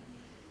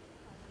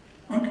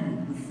 Okay,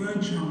 the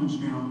third challenge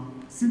now,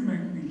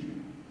 cinematic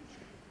thinking.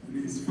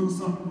 That is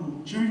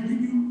philosophical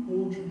cherry-picking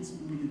or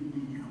transformative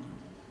encounter.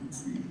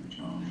 That's the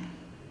challenge.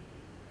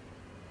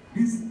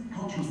 Here's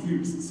cultural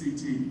theorists at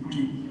CT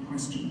putting a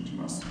question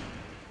to us.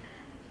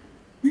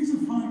 These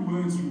are fine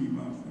words from you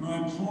both, and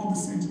I applaud the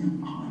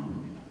sentiment behind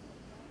them.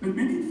 But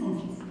many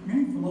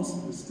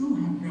philosophers still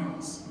have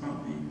doubts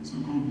about the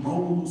so-called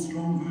bold or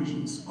strong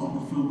versions of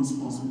the film as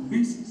philosophical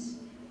thesis.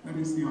 That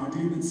is, the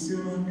idea that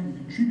cinema can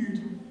contribute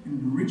in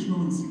an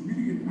original and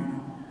significant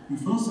manner to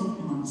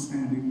philosophical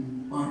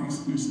understanding by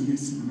exclusively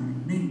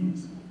cinematic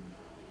means.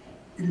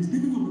 It is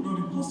difficult but not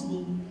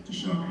impossible to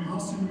show how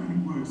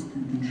cinematic works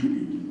can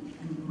contribute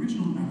in an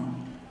original manner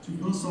to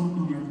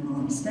philosophical and ethical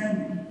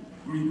understanding,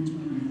 or even to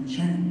political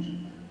change.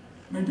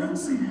 And I don't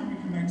see how we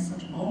can make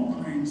such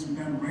bold claims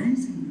without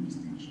raising the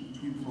distinction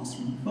between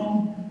philosophy and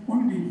film, or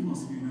indeed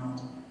philosophy and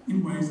art,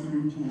 in ways that are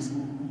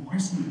implausible or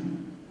questionable.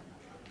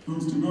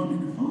 Films do not,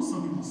 in a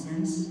philosophical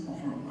sense,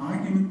 offer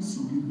arguments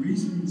or give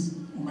reasons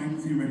or make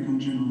theoretical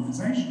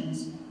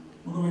generalizations,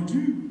 although I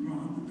do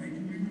grant that they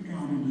can be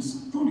regarded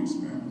as thought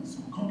experiments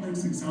or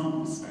complex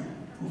examples, say,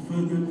 for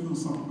further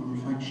philosophical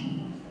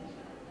reflection.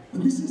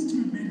 But this is to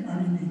admit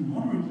only the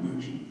moderate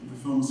version of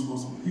the film's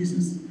philosophical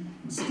thesis,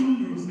 and still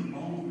leaves the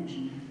bold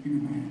version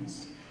in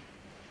abeyance.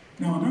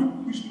 Now, I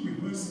don't wish to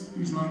rehearse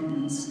these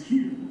arguments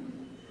here,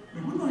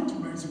 but I would like to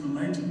raise a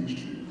related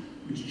issue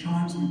which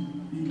chimes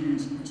with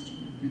Igor's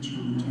question, which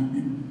will return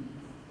in.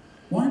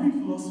 Why do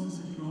philosophers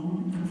of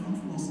film and film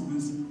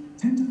philosophers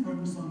tend to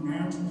focus on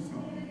narrative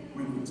film,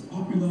 whether it's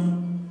popular,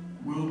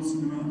 world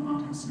cinema,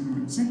 art house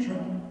cinema, etc.,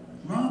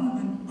 rather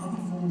than other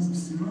forms of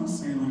cinema,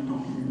 say like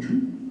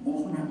documentary,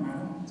 or for that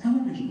matter,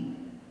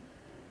 television?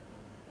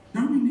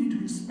 Don't we need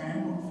to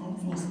expand what film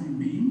philosophy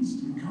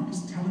means to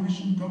encompass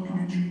television,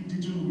 documentary,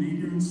 digital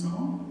media, and so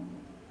on?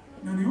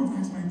 Now, the author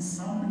has made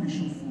some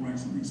initial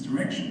forays in these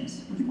directions,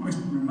 but the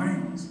question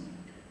remains: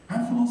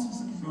 have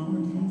philosophers of film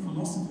and film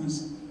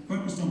philosophers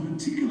focused on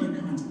particular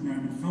kinds of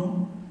narrative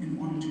film in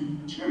order to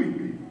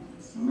cherry-pick,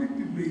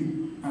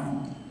 selectively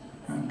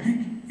pick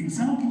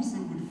examples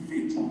that would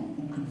fit or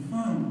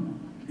confirm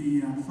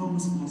the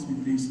film's philosophy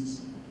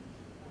thesis?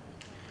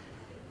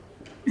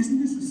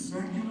 Isn't this a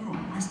circular or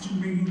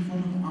question-begging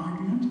form of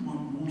argument, what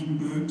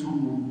Tom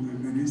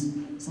Waldenberg, that is,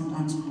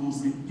 sometimes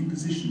calls the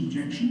imposition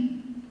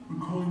objection,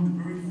 recalling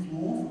the very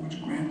flaw for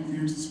which grand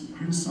theorists were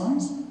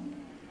criticised?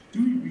 Do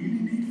we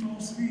really need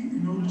philosophy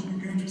in order to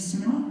engage with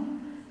cinema?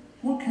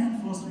 What can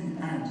philosophy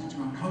add to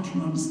our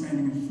cultural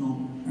understanding of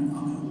film and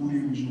other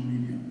audiovisual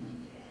media?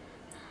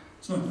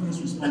 So,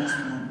 first response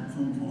from a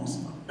film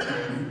philosopher.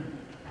 Okay.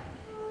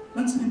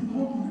 That's an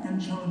important and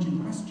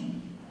challenging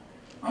question.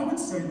 I would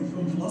say the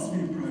film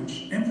philosophy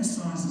approach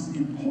emphasises the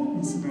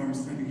importance of our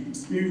aesthetic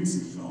experience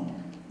of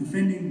film,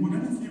 defending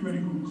whatever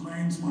theoretical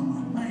claims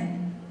one might make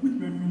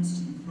with reference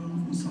to the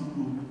film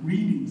philosophical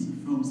readings of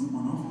films that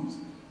one offers.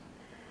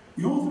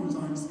 The author, as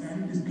I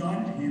understand it, is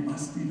guided here by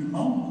Stephen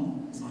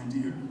Mulholland's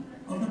idea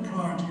of the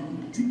priority of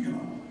the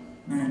particular,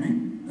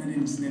 namely that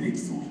in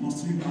aesthetics or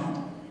philosophy of art,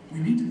 we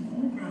need to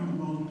foreground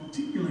the world of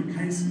particular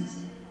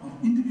cases of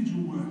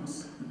individual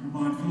works that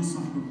provide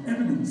philosophical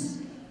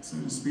evidence, so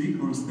to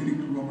speak, or aesthetic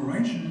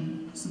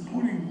corroboration,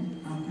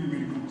 supporting our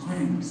theoretical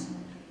claims.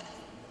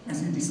 As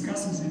he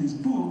discusses in his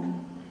book,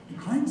 the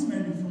claims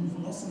made in film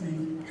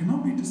philosophy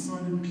cannot be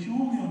decided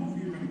purely on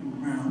theoretical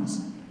grounds,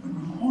 but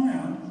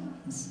require,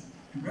 as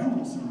Bell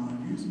also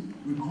argues,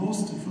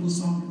 recourse to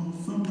philosophical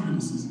film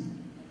criticism.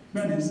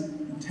 That is,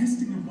 the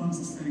testing of one's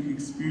aesthetic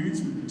experience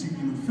with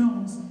particular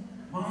films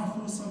via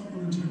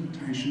philosophical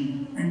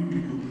interpretation and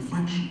critical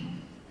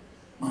reflection.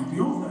 Like the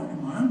author,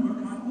 in my own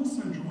work, I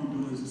also draw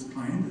on Deleuze's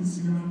claim that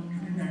cinema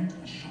can enact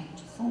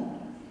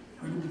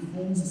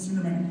forms of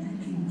cinematic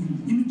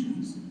thinking in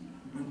images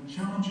both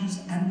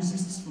challenges and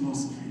resists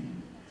philosophy,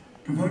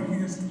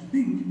 provoking us to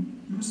think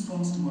in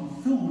response to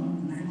what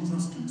film enables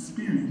us to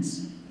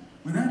experience,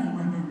 without,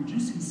 however,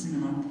 reducing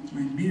cinema to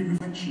a mere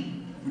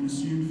reflection of an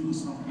assumed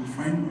philosophical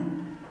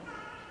framework.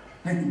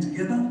 Taken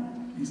together,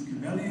 these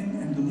Cavalian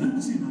and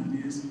Deleuzian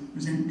ideas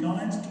present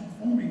guides to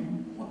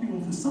performing what the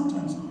author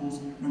sometimes calls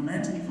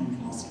romantic film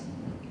philosophy.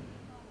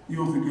 The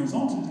author goes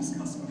on to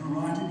discuss a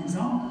variety of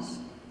examples,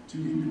 two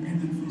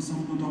independent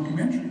philosophical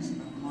documentaries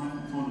about the life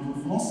and thought of a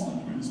philosopher,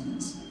 for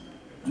instance,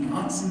 an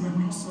art cinema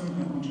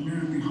crossover or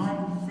generically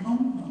hybrid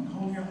film,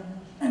 Melancholia,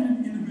 and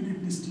an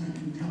innovative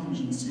dystopian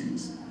television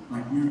series,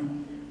 Black Mirror.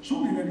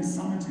 Surely that is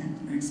some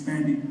attempt at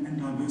expanding and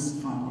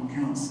diversifying what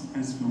counts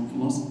as film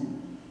philosophy.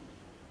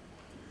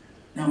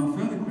 Now, a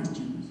further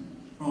question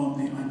from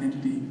the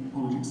identity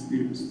politics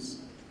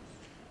theorists,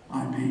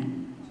 IP.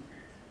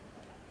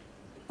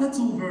 That's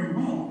all very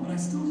well, but I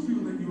still feel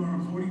that you are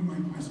avoiding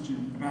my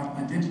question about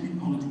identity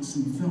politics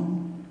in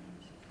film.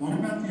 What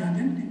about the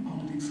identity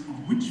politics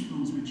of which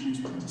films we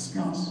choose to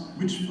discuss?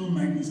 Which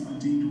filmmakers are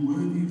deemed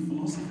worthy of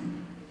philosophy?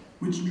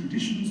 Which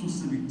traditions or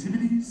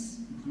subjectivities,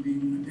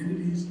 including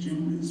identities,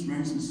 genders,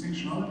 races,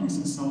 sexualities,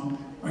 and so on,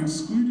 are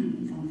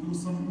excluded from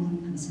philosophical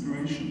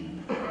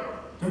consideration?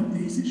 Don't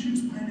these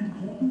issues play an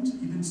important,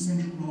 even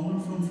central role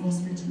in film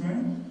philosophy today?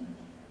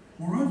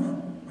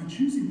 Moreover, by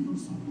choosing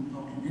philosophical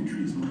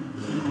documentaries or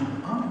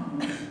film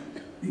articles,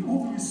 the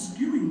author is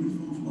skewing the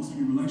film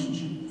philosophy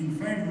relationship in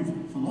favour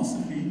of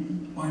philosophy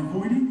by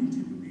avoiding, in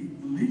typically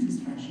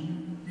elitist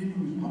fashion, dealing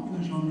with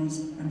popular genres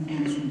and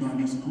films from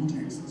diverse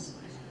contexts.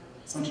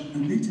 Such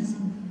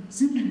elitism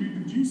simply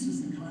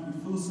reproduces the kind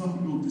of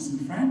philosophical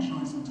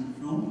disenfranchisement of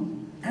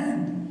film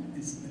and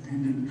its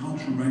attendant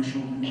cultural,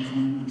 racial, and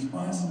colonialist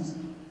biases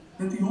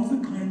that the author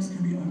claims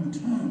can be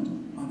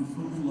overturned by the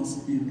film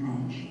philosophy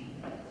approach.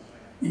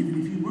 Even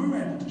if you were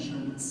able to show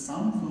that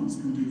some films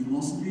can do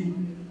philosophy,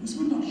 this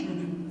would not show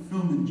that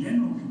film in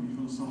general can be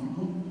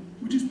philosophical,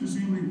 which is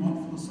presumably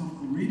what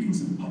philosophical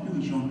readings of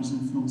popular genres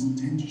and films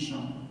intend to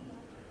show.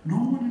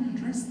 Nor would it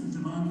address the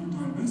demand for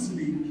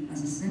diversity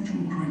as a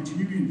central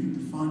criterion for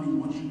defining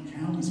what should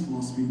count as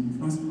philosophy in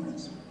the first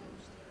place.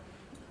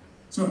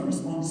 So, a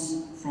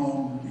response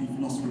from the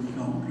philosopher of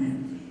film,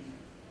 Pierre.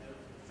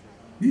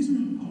 These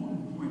are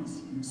important points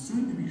and have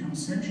certainly become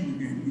central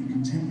again in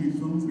contemporary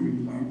film theory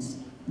debates,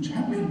 which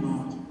have been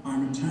marked by a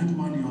return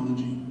to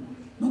ideology,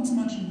 not so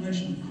much in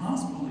relation to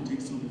class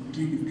politics or the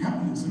critique of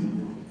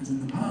capitalism, as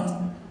in the past,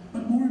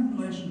 but more in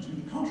relation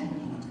to cultural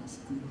politics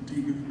and the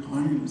critique of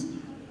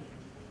colonialism.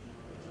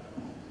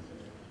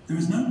 There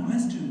is no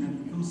question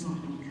that the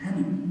philosophical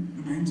canon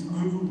remains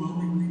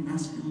overwhelmingly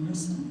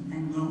masculinist and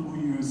Anglo or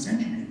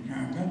Eurocentric in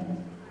character,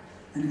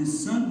 and it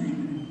is certainly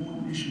an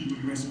important issue to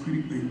address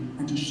critically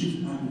and to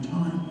shift over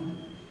time.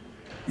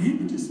 The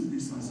impetus for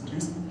this, I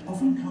suggest,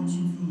 often comes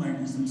from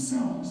filmmakers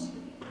themselves,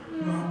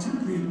 who are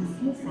typically at the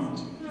forefront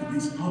of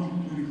these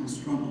cultural political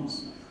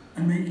struggles,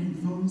 and making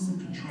films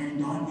that portray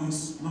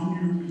diverse,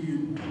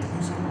 non-European,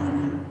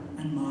 post-colonial,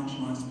 and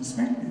marginalised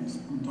perspectives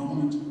from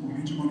dominant or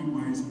hegemonic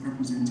ways of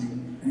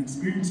representing and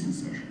experiencing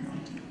social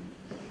reality.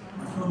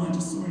 A film I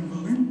just saw in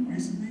Berlin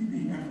recently,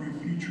 the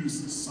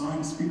Afrofuturist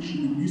science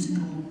fiction and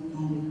musical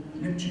film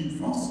Neptune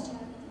Frost,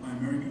 by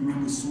American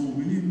rapper Saul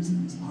Williams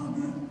and his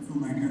partner,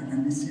 filmmaker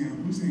Anicia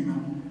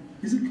Uzema,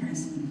 is a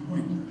case in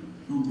point,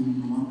 filmed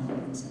in Rwanda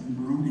and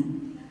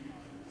Burundi.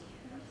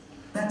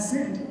 That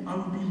said, I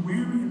would be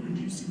wary of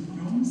reducing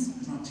films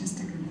as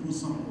artistic and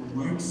philosophical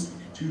works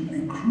to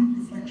a crude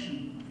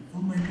reflection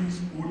of filmmakers,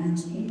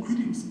 audience, or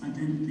critics'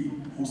 identity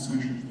or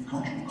social and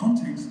cultural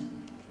context,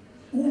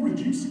 or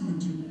reducing them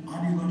to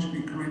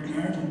ideologically correct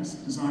narratives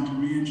designed to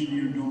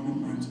re-engineer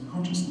dominant modes of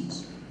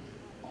consciousness.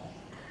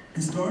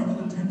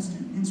 Historical attempts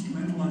to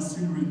instrumentalize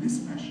cinema in this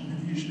fashion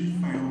have usually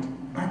failed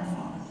or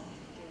backfired.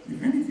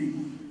 If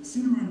anything,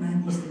 cinema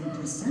enables the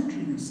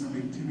decentering of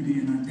subjectivity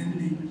and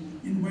identity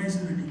in ways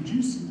that are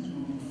conducive to a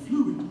more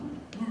fluid,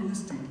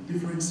 pluralistic,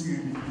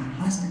 differentiated, and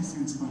plastic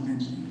sense of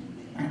identity,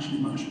 actually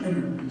much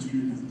better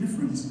construed as a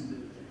difference.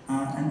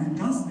 And it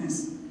does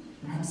this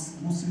perhaps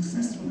more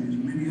successfully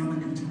than many other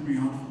contemporary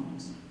art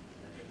forms.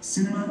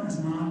 Cinema as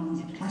an art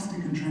is plastic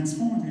and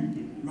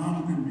transformative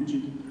rather than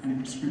rigid and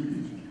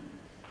prescriptive.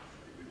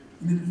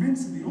 In the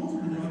defense of the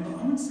author, however,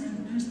 I would say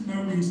that there is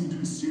no reason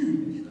to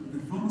assume that the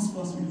film's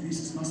philosophy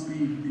thesis must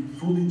be a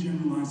fully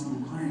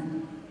generalizable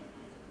claim.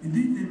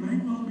 Indeed, there may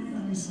well be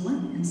only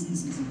select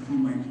instances of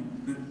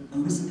filmmaking that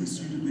elicit a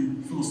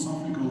suitably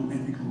philosophical,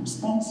 ethical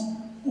response,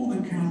 or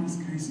that count as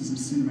cases of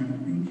cinematic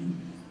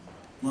thinking.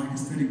 Like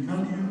aesthetic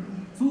value,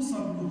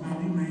 philosophical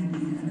value may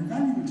be an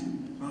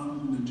evaluative rather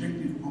than an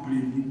objective property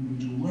of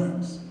individual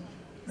works.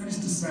 That is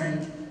to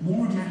say,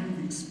 more a matter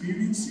of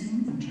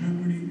experiencing,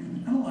 interpreting,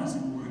 and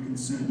analysing work in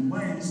certain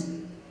ways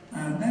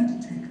than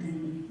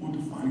detecting or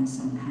defining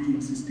some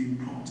pre-existing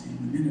property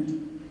within it.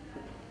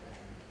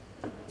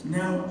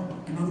 Now,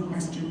 another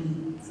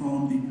question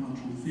from the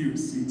cultural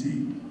theorist, CT.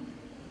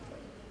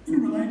 In a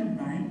related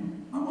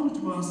vein, I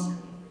wanted to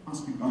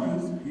ask you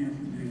both, here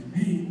from the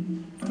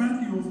FP, about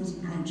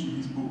approach in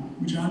his book,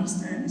 which I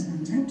understand is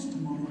an attempt to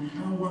model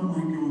how one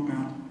might go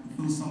about the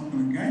philosophical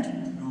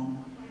engagement with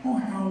film, or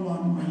how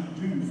one might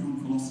do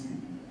film philosophy.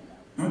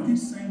 Note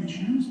these same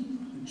issues,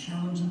 the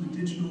challenge of the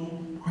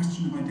digital,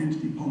 question of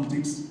identity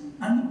politics,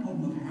 and the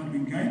problem of how to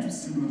engage with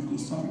cinema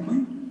philosophically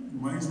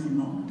in ways that are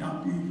not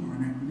reductive or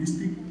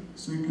anachronistic,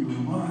 circular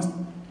or biased.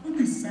 Note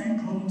these same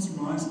problems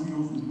arise in the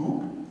author's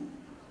book.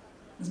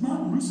 As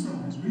Martin Russo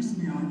has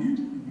recently argued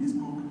in his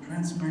book,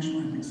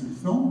 Transformational Ethics of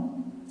Film,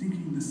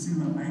 Thinking the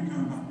Cinema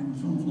Makeover in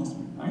Film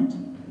Philosophy Debate,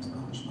 which was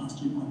published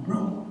last year by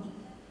Brill,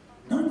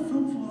 don't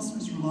film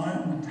philosophers rely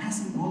on a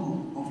tacit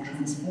model of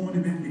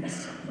transformative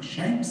ethics that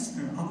shapes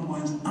their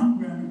otherwise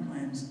ungrounded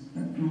claims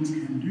that films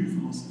can do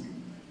philosophy,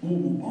 or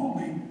more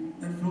boldly,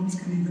 that films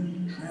can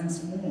even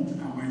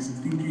transform our ways of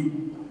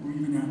thinking or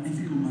even our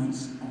ethical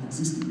modes of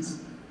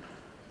existence?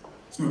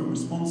 So, a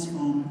response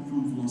from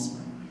film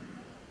philosopher.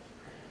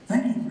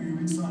 Thank you for your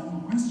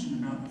insightful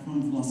question about the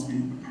film philosophy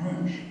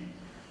approach.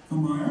 For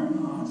my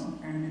own part,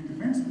 and in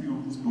defence of the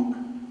author's book,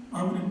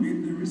 I would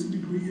admit there is a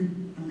degree of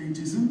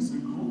elitism,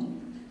 so-called,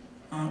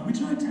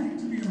 which I take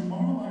to be a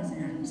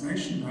moralising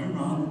accusation,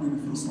 though, rather than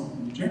a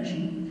philosophical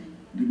rejection,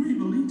 a degree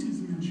of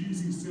elitism in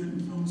choosing certain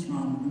films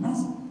rather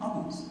than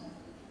others.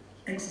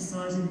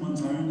 Exercising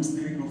one's own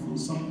aesthetic or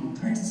philosophical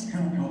tastes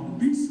cannot help but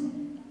be so.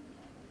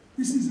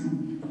 This is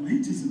an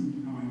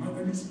elitism,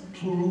 however, that is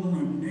plural and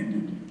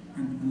open-ended,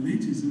 an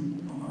elitism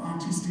of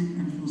artistic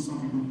and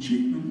philosophical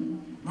achievement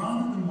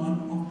rather than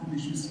one of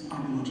pernicious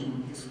ideological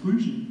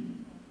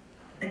exclusion.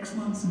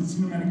 Excellence in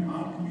cinematic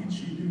art can be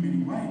achieved in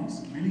many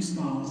ways, many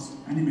styles,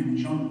 and in many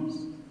genres.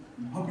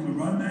 In popular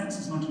romance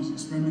as much as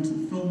experimental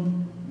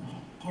film,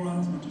 horror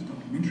as much as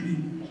documentary,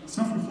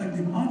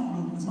 self-reflective art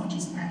film as much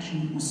as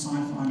action or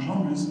sci-fi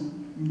genres,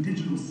 in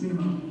digital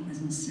cinema as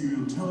in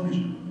serial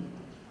television.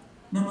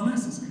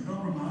 Nonetheless, as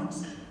Cadell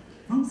remarks,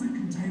 films that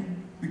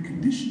contain the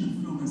condition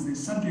of film as their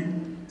subject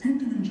tend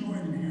to enjoy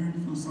an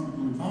inherent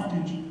philosophical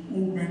advantage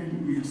or greater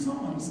degree of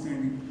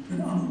self-understanding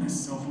than other less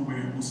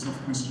self-aware or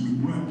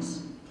self-questioning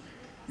works.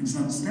 It is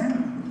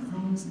understandable that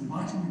films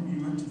inviting the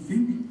viewer to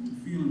think, to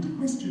feel and to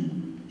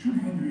question should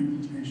have their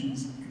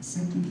invitations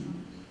accepted.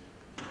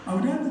 I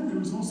would add that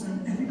there is also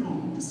an ethical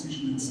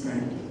decision at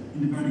stake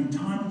in devoting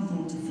time and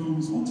thought to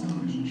films or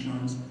television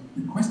shows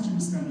that question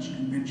established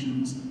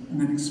conventions and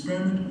that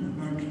experiment with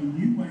evoking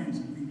new ways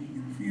of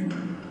thinking and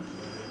feeling.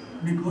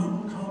 In a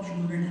global cultural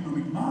and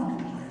economic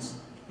marketplace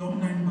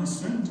dominated by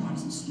certain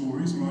types of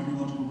stories or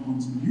ideological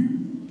points of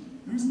view,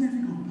 there is an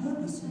ethical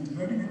purpose in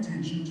devoting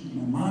attention to the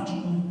more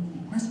marginal,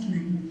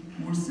 questioning,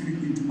 more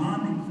aesthetically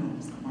demanding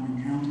films that one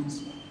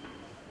encounters.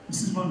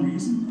 This is one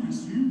reason, I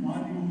assume, why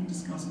the author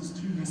discusses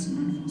two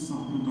lesser-known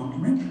philosophical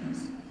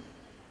documentaries.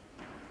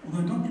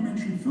 Although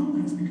documentary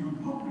film has become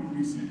popular in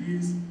recent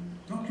years,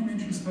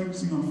 documentaries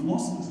focusing on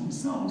philosophers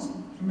themselves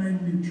remain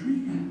an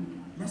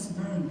intriguing,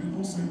 less-known but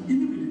also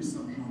innovative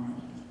subgenre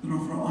that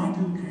offer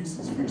ideal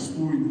cases for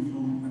exploring the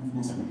film and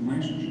philosophy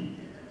relationship.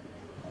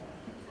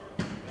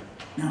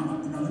 Now,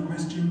 another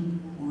question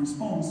or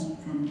response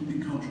from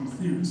the cultural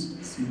theorist,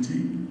 CT.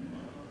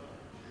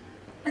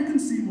 I can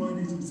see why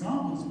these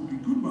examples would be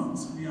good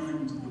ones for the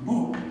argument of the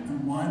book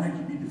and why they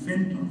can be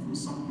defended on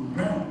philosophical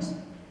grounds.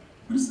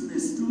 But isn't there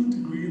still a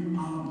degree of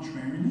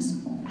arbitrariness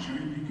or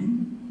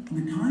cherry-picking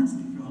in the kinds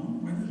of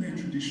film, whether they're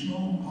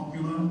traditional,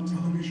 popular,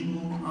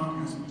 televisual,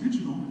 arthouse or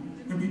digital,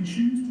 that we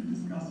choose to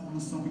discuss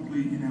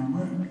philosophically in our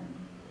work?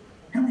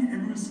 Can we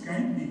ever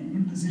escape the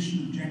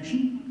imposition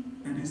objection,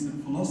 that is,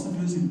 that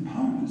philosophers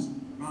impose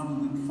rather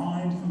than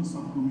find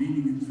philosophical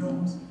meaning in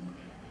films?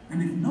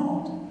 And if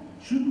not,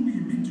 shouldn't we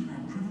admit to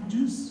our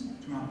privileges,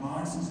 to our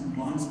biases and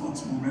blind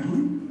spots more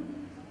readily?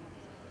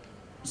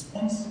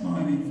 Response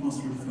by the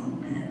philosopher of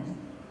film, Pierre.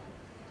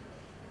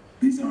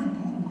 These are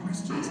important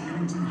questions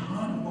getting to the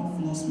heart of what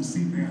philosophers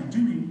think they are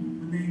doing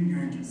when they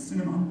engage with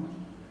cinema.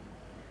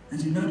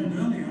 As you noted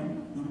earlier,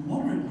 the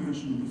moderate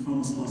version of the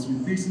film's philosophy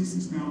thesis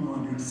is now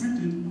widely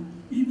accepted,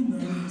 even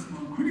though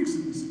some critics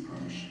of this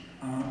approach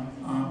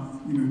are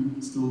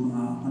still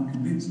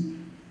unconvinced.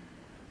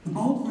 The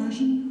bold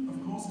version,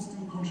 of course, is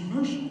still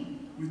controversial,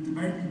 with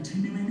debate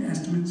continuing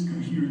as to its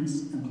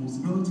coherence and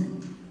plausibility.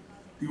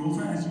 The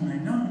author, as you may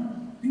know,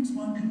 thinks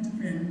one can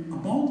defend a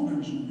bold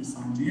version of this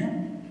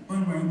idea by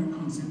way of the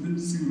concept of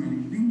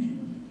cinematic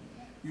thinking,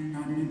 the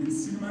idea that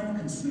cinema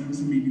can serve as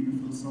a medium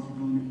of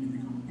philosophical and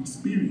ethical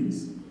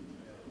experience.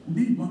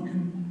 Indeed,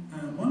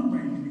 one way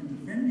we can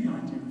defend the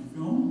idea of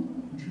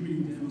film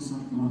contributing to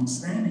philosophical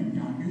understanding, he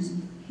argues,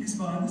 is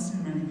via the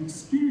cinematic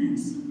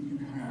experience that we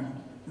can have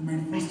that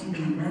may foster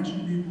the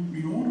imaginative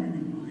reordering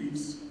of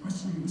beliefs,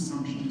 questioning of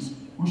assumptions,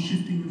 or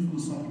shifting of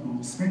philosophical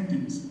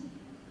perspectives.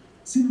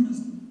 Cinema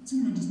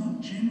does not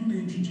generally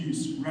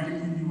introduce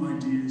radically new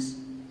ideas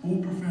or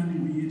profoundly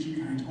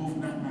re-educate, or for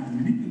that matter,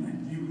 manipulate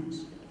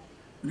viewers.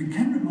 But it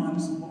can remind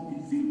us of what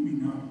we think we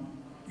know.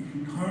 It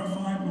can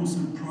clarify but also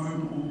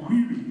probe or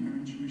query our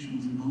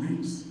intuitions and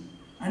beliefs.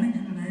 And it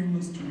can enable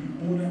us to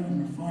reorder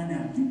and refine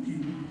our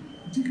thinking,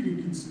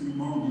 particularly concerning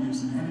moral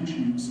beliefs and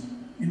attitudes,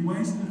 in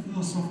ways that are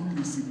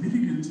philosophically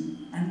significant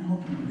and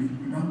cognitively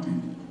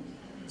productive.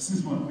 This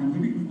is what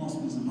analytic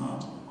philosophers of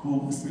art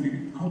call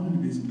aesthetic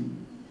cognitivism.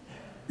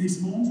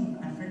 These forms of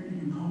affective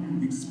and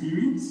cognitive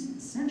experience,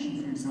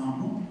 essential, for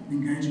example, in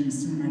engaging in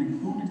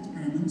cinematic thought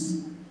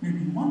experiments, may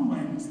be one way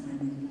of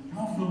explaining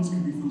how films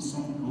can be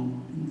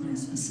philosophical in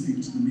ways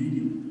specific to the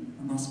medium,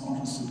 and thus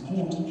offer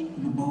support for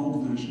the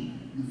bold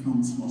version of the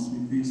film's philosophy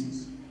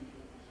thesis.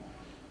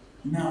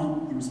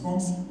 Now, a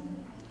response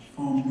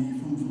from the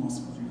film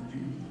philosopher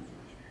review.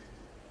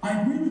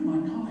 I agree with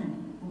my colleague,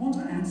 but want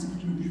to answer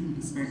from a different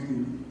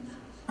perspective.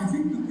 I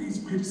think that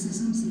these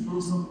criticisms of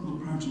philosophical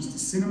approaches to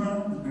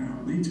cinema, that they are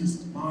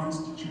elitist,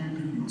 biased,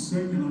 cherry-picking or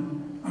circular,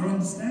 are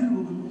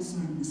understandable but also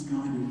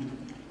misguided.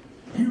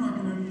 Here I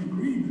can only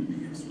agree with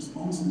PF's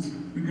responses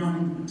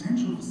regarding the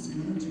potential for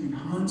cinema to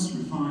enhance,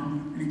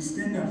 refine and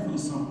extend our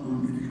philosophical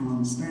and ethical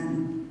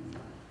understanding.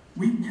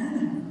 We can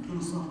have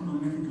philosophical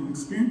and ethical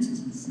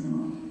experiences with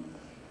cinema.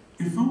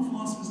 If film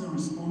philosophers are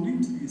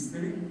responding to the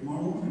aesthetic,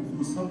 moral and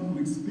philosophical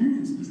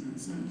experiences that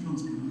certain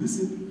films can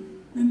elicit,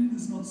 then it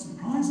is not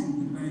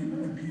surprising that they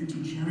appear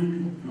to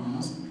cherry-pick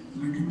films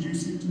that are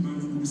conducive to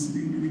both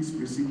eliciting and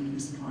expressing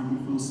this kind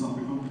of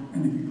philosophical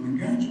and ethical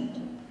engagement.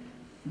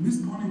 From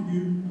this point of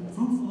view,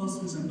 film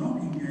philosophers are not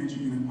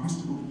engaging in a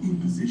questionable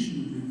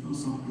imposition of their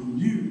philosophical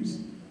views.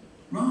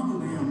 Rather,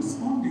 they are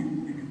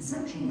responding in a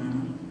conceptual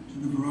manner to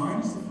the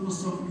varieties of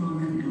philosophical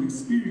and ethical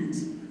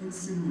experience that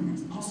cinema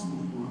makes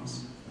possible for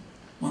us.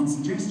 One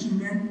suggestion,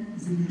 then,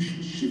 is that we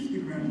should shift the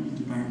ground of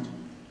the debate,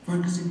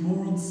 focusing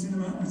more on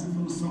cinema as a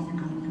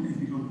philosophical and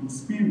ethical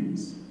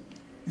experience.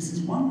 This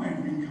is one way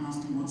of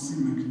recasting what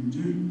cinema can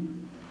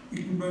do.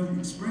 It can both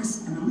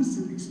express and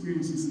elicit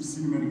experiences of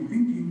cinematic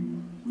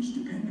thinking, which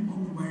depend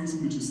upon the ways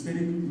in which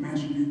aesthetic,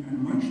 imaginative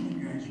and emotional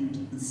engagement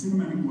with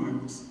cinematic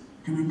works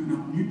can open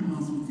up new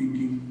paths for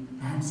thinking,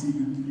 perhaps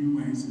even new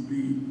ways of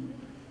being.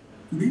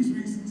 For these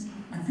reasons,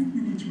 I think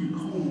we need to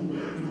recall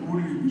that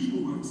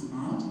audiovisual works of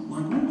art,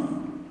 like all art,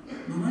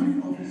 not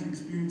only offers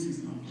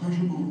experiences that are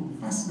pleasurable,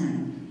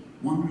 fascinating,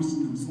 wondrous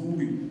and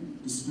absorbing,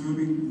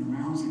 disturbing and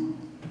arousing.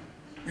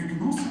 They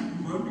can also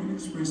provoke and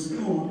express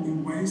thought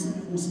in ways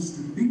that force us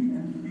to think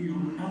and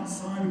feel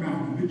outside of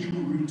our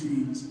habitual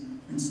routines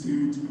and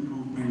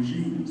stereotypical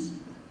regimes.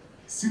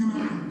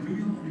 Cinema can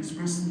reveal and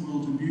express the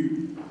world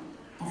anew,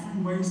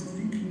 offering ways of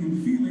thinking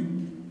and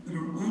feeling that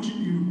are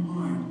urgently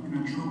required in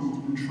our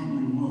troubled and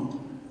troubling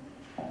world.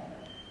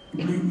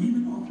 It may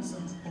even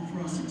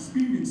offer us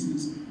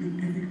experiences with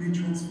ethically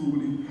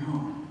transformative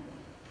power.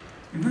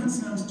 If that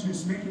sounds too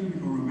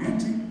speculative or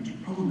romantic, which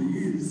it probably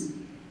is,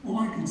 all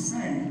I can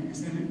say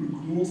is that it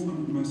recalls one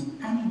of the most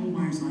admirable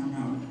ways I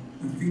know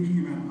of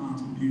thinking about art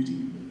and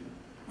beauty.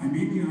 I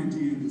mean the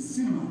idea that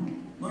cinema,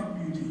 like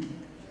beauty,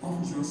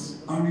 offers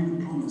us only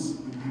the promise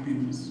of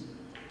happiness.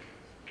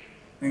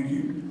 Thank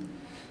you.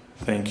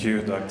 Thank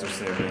you, Dr.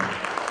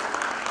 Sinnerbrink.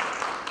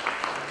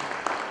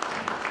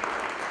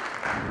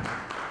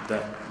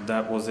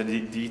 That was a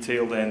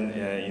detailed and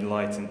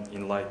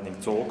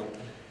enlightening talk.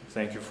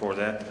 Thank you for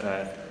that.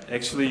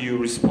 Actually, you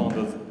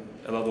responded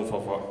a lot of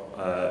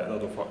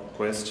our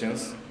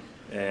questions,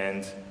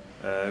 and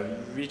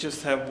we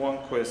just have one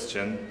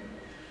question.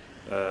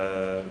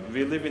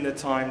 We live in a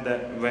time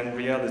when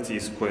reality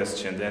is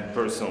questioned and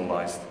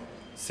personalized.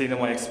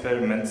 Cinema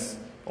experiments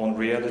on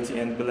reality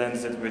and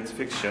blends it with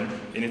fiction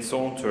in its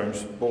own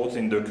terms, both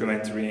in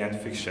documentary and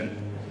fiction.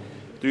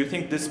 Do you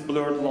think this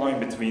blurred line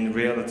between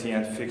reality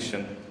and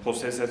fiction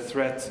poses a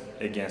threat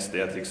against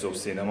the ethics of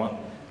cinema,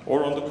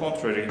 or on the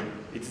contrary,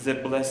 it is a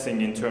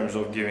blessing in terms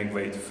of giving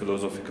way to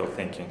philosophical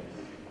thinking?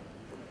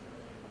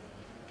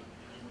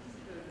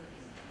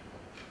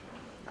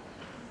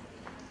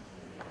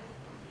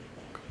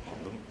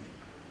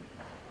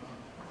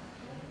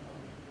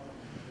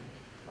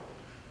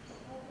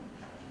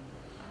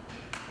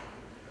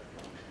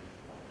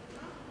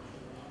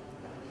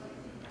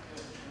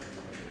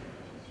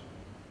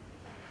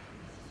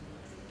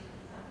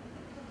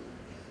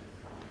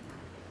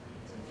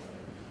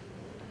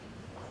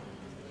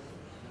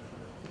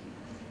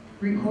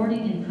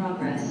 Recording in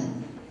progress.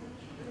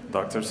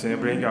 Dr.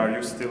 Sinnerbrink, are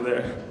you still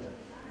there?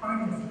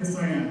 Yes,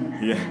 I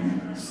am.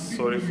 Yeah.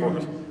 Sorry for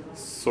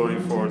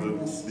the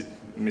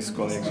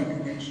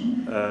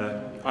misconnection.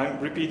 I'm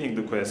repeating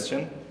the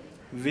question.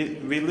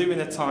 We live in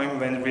a time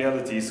when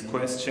reality is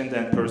questioned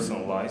and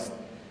personalized.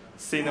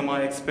 Cinema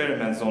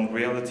experiments on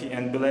reality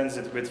and blends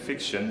it with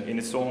fiction in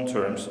its own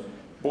terms,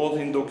 both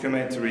in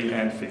documentary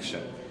and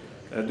fiction.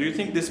 Do you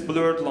think this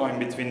blurred line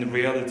between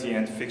reality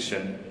and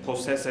fiction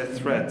poses a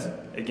threat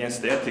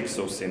against the ethics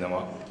of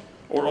cinema?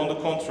 Or on the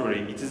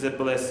contrary, it is a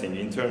blessing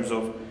in terms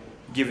of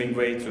giving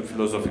way to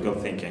philosophical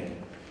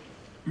thinking?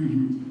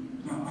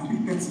 Now, I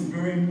think that's a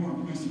very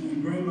important question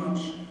and very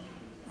much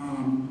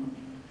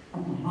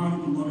at the heart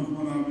of a lot of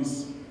what I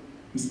was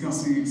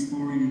discussing,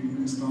 exploring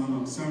in this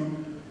dialogue. So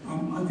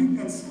I think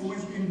that's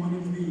always been one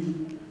of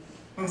the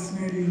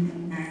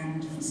fascinating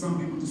and, for some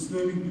people,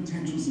 disturbing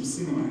potentials of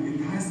cinema.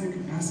 It has the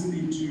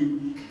capacity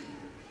to,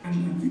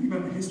 and think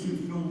about the history of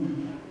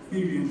film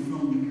theory and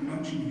film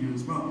production here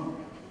as well.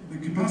 the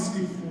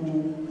capacity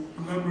for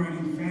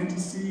elaborating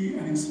fantasy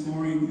and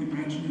exploring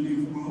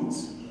imaginative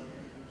worlds,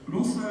 but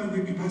also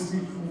the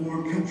capacity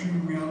for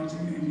capturing reality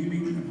and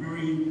giving a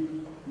very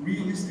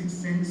realistic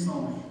sense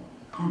of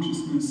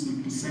consciousness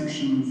and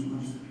perception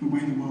of the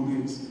way the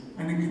world is.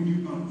 And it can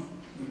do both,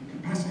 the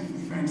capacity for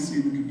fantasy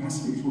and the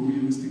capacity for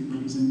realistic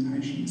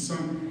representation. So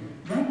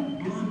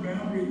that blurred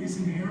boundary is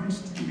inherent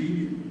to the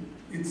medium.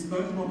 It's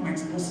both what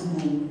makes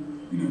possible,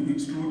 the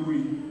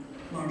extraordinary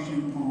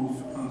flourishing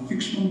of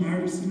fictional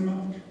narrative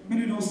cinema, but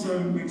it also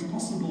makes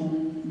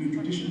possible,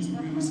 traditions of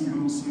realism,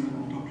 but also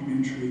of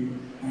documentary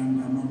and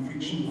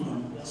non-fiction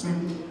film. So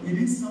it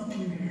is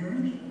something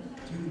inherent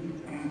to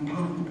and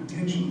part of the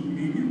potential of the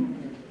medium.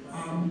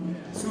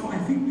 So I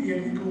think the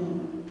ethical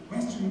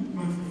question,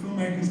 both for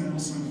filmmakers and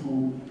also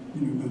for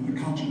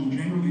the culture more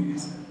generally,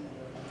 is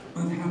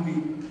both how we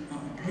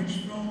approach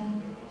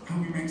film,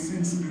 how we make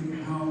sense of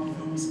it, how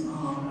films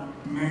are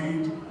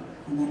made,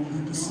 for what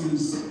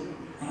purposes,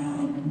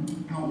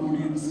 how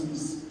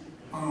audiences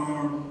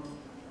are,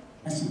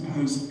 I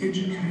suppose,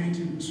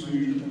 educated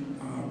to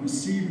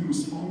receive and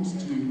respond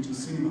to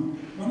cinema.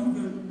 One of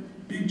the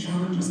big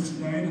challenges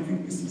today, and I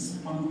think this is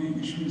one of the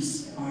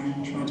issues I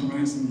tried to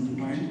raise in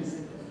the debate,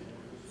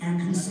 and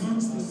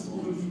concerns the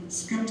sort of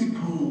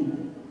skeptical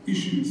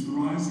issues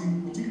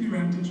arising, particularly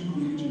around digital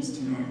images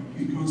today,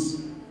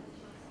 because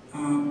a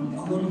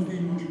lot of the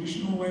more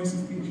traditional ways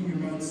of thinking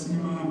about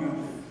cinema, about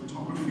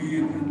photography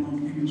and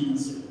analog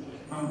images,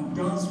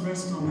 does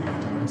rest on the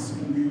idea of a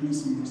certain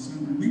realism, a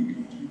certain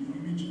link between the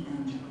image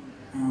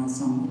and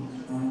some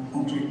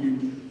objective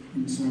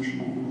in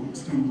social or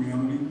external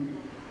reality.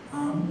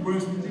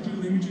 Whereas with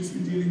digital images,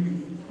 we're dealing with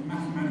a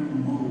mathematical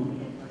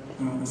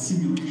model, a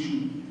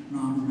simulation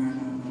rather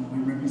than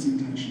a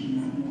representation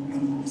in that more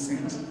analog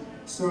sense.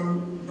 So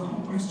the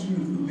whole question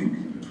of the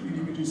link between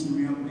images and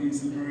reality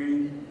is a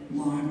very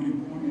live and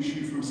important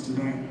issue for us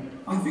today.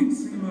 I think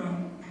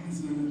cinema has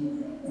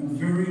a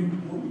very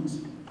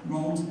important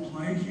role to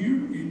play here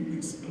in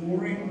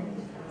exploring,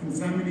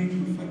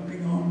 examining,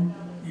 reflecting on,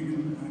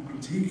 even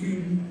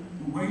critiquing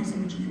the ways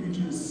in which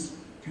images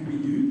can be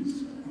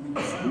used and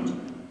understood,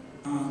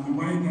 the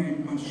way they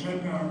both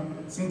shape our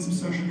sense of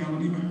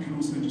sociality but can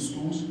also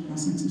distort our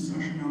sense of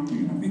sociality.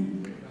 And I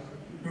think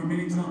there are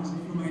many examples of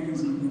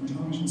filmmakers and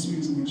television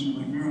series I mentioned,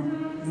 like Mirror,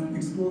 that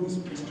explore this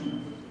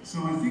question.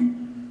 So I think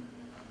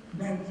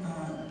that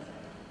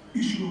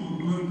issue of a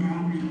blurred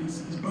boundary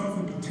is both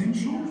a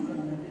potential for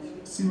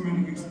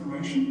cinematic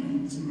exploration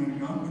and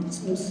cinematic art, but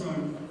it's also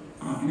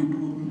an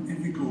important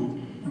ethical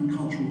and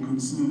cultural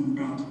concern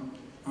about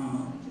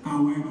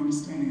our way of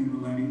understanding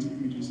and relating to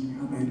images and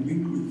how they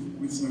link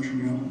with social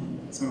reality.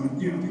 So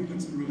yeah, I think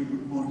that's a really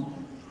good point.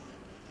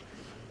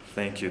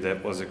 Thank you.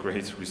 That was a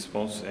great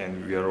response,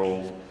 and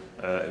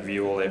we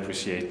all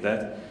appreciate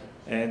that.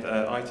 And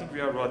I think we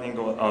are running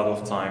out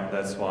of time.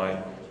 That's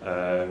why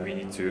we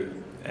need to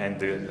end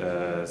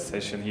the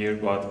session here.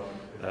 But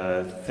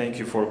thank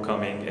you for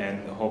coming,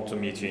 and hope to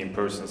meet you in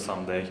person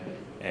someday.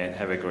 And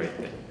have a great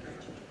day.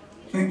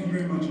 Thank you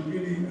very much. I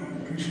really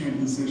appreciate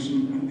the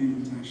session and the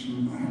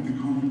invitation. I hope the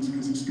conference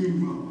goes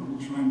extremely well. I will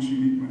try and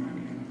tune in when I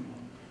can.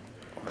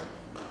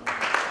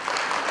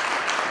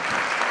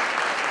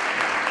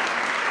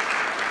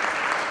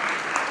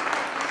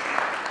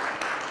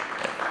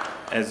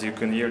 As you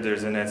can hear,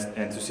 there's an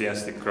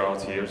enthusiastic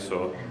crowd here,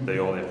 so they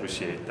all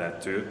appreciate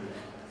that too.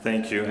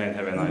 Thank you and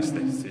have a nice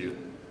day. See you.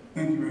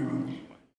 Thank you very much.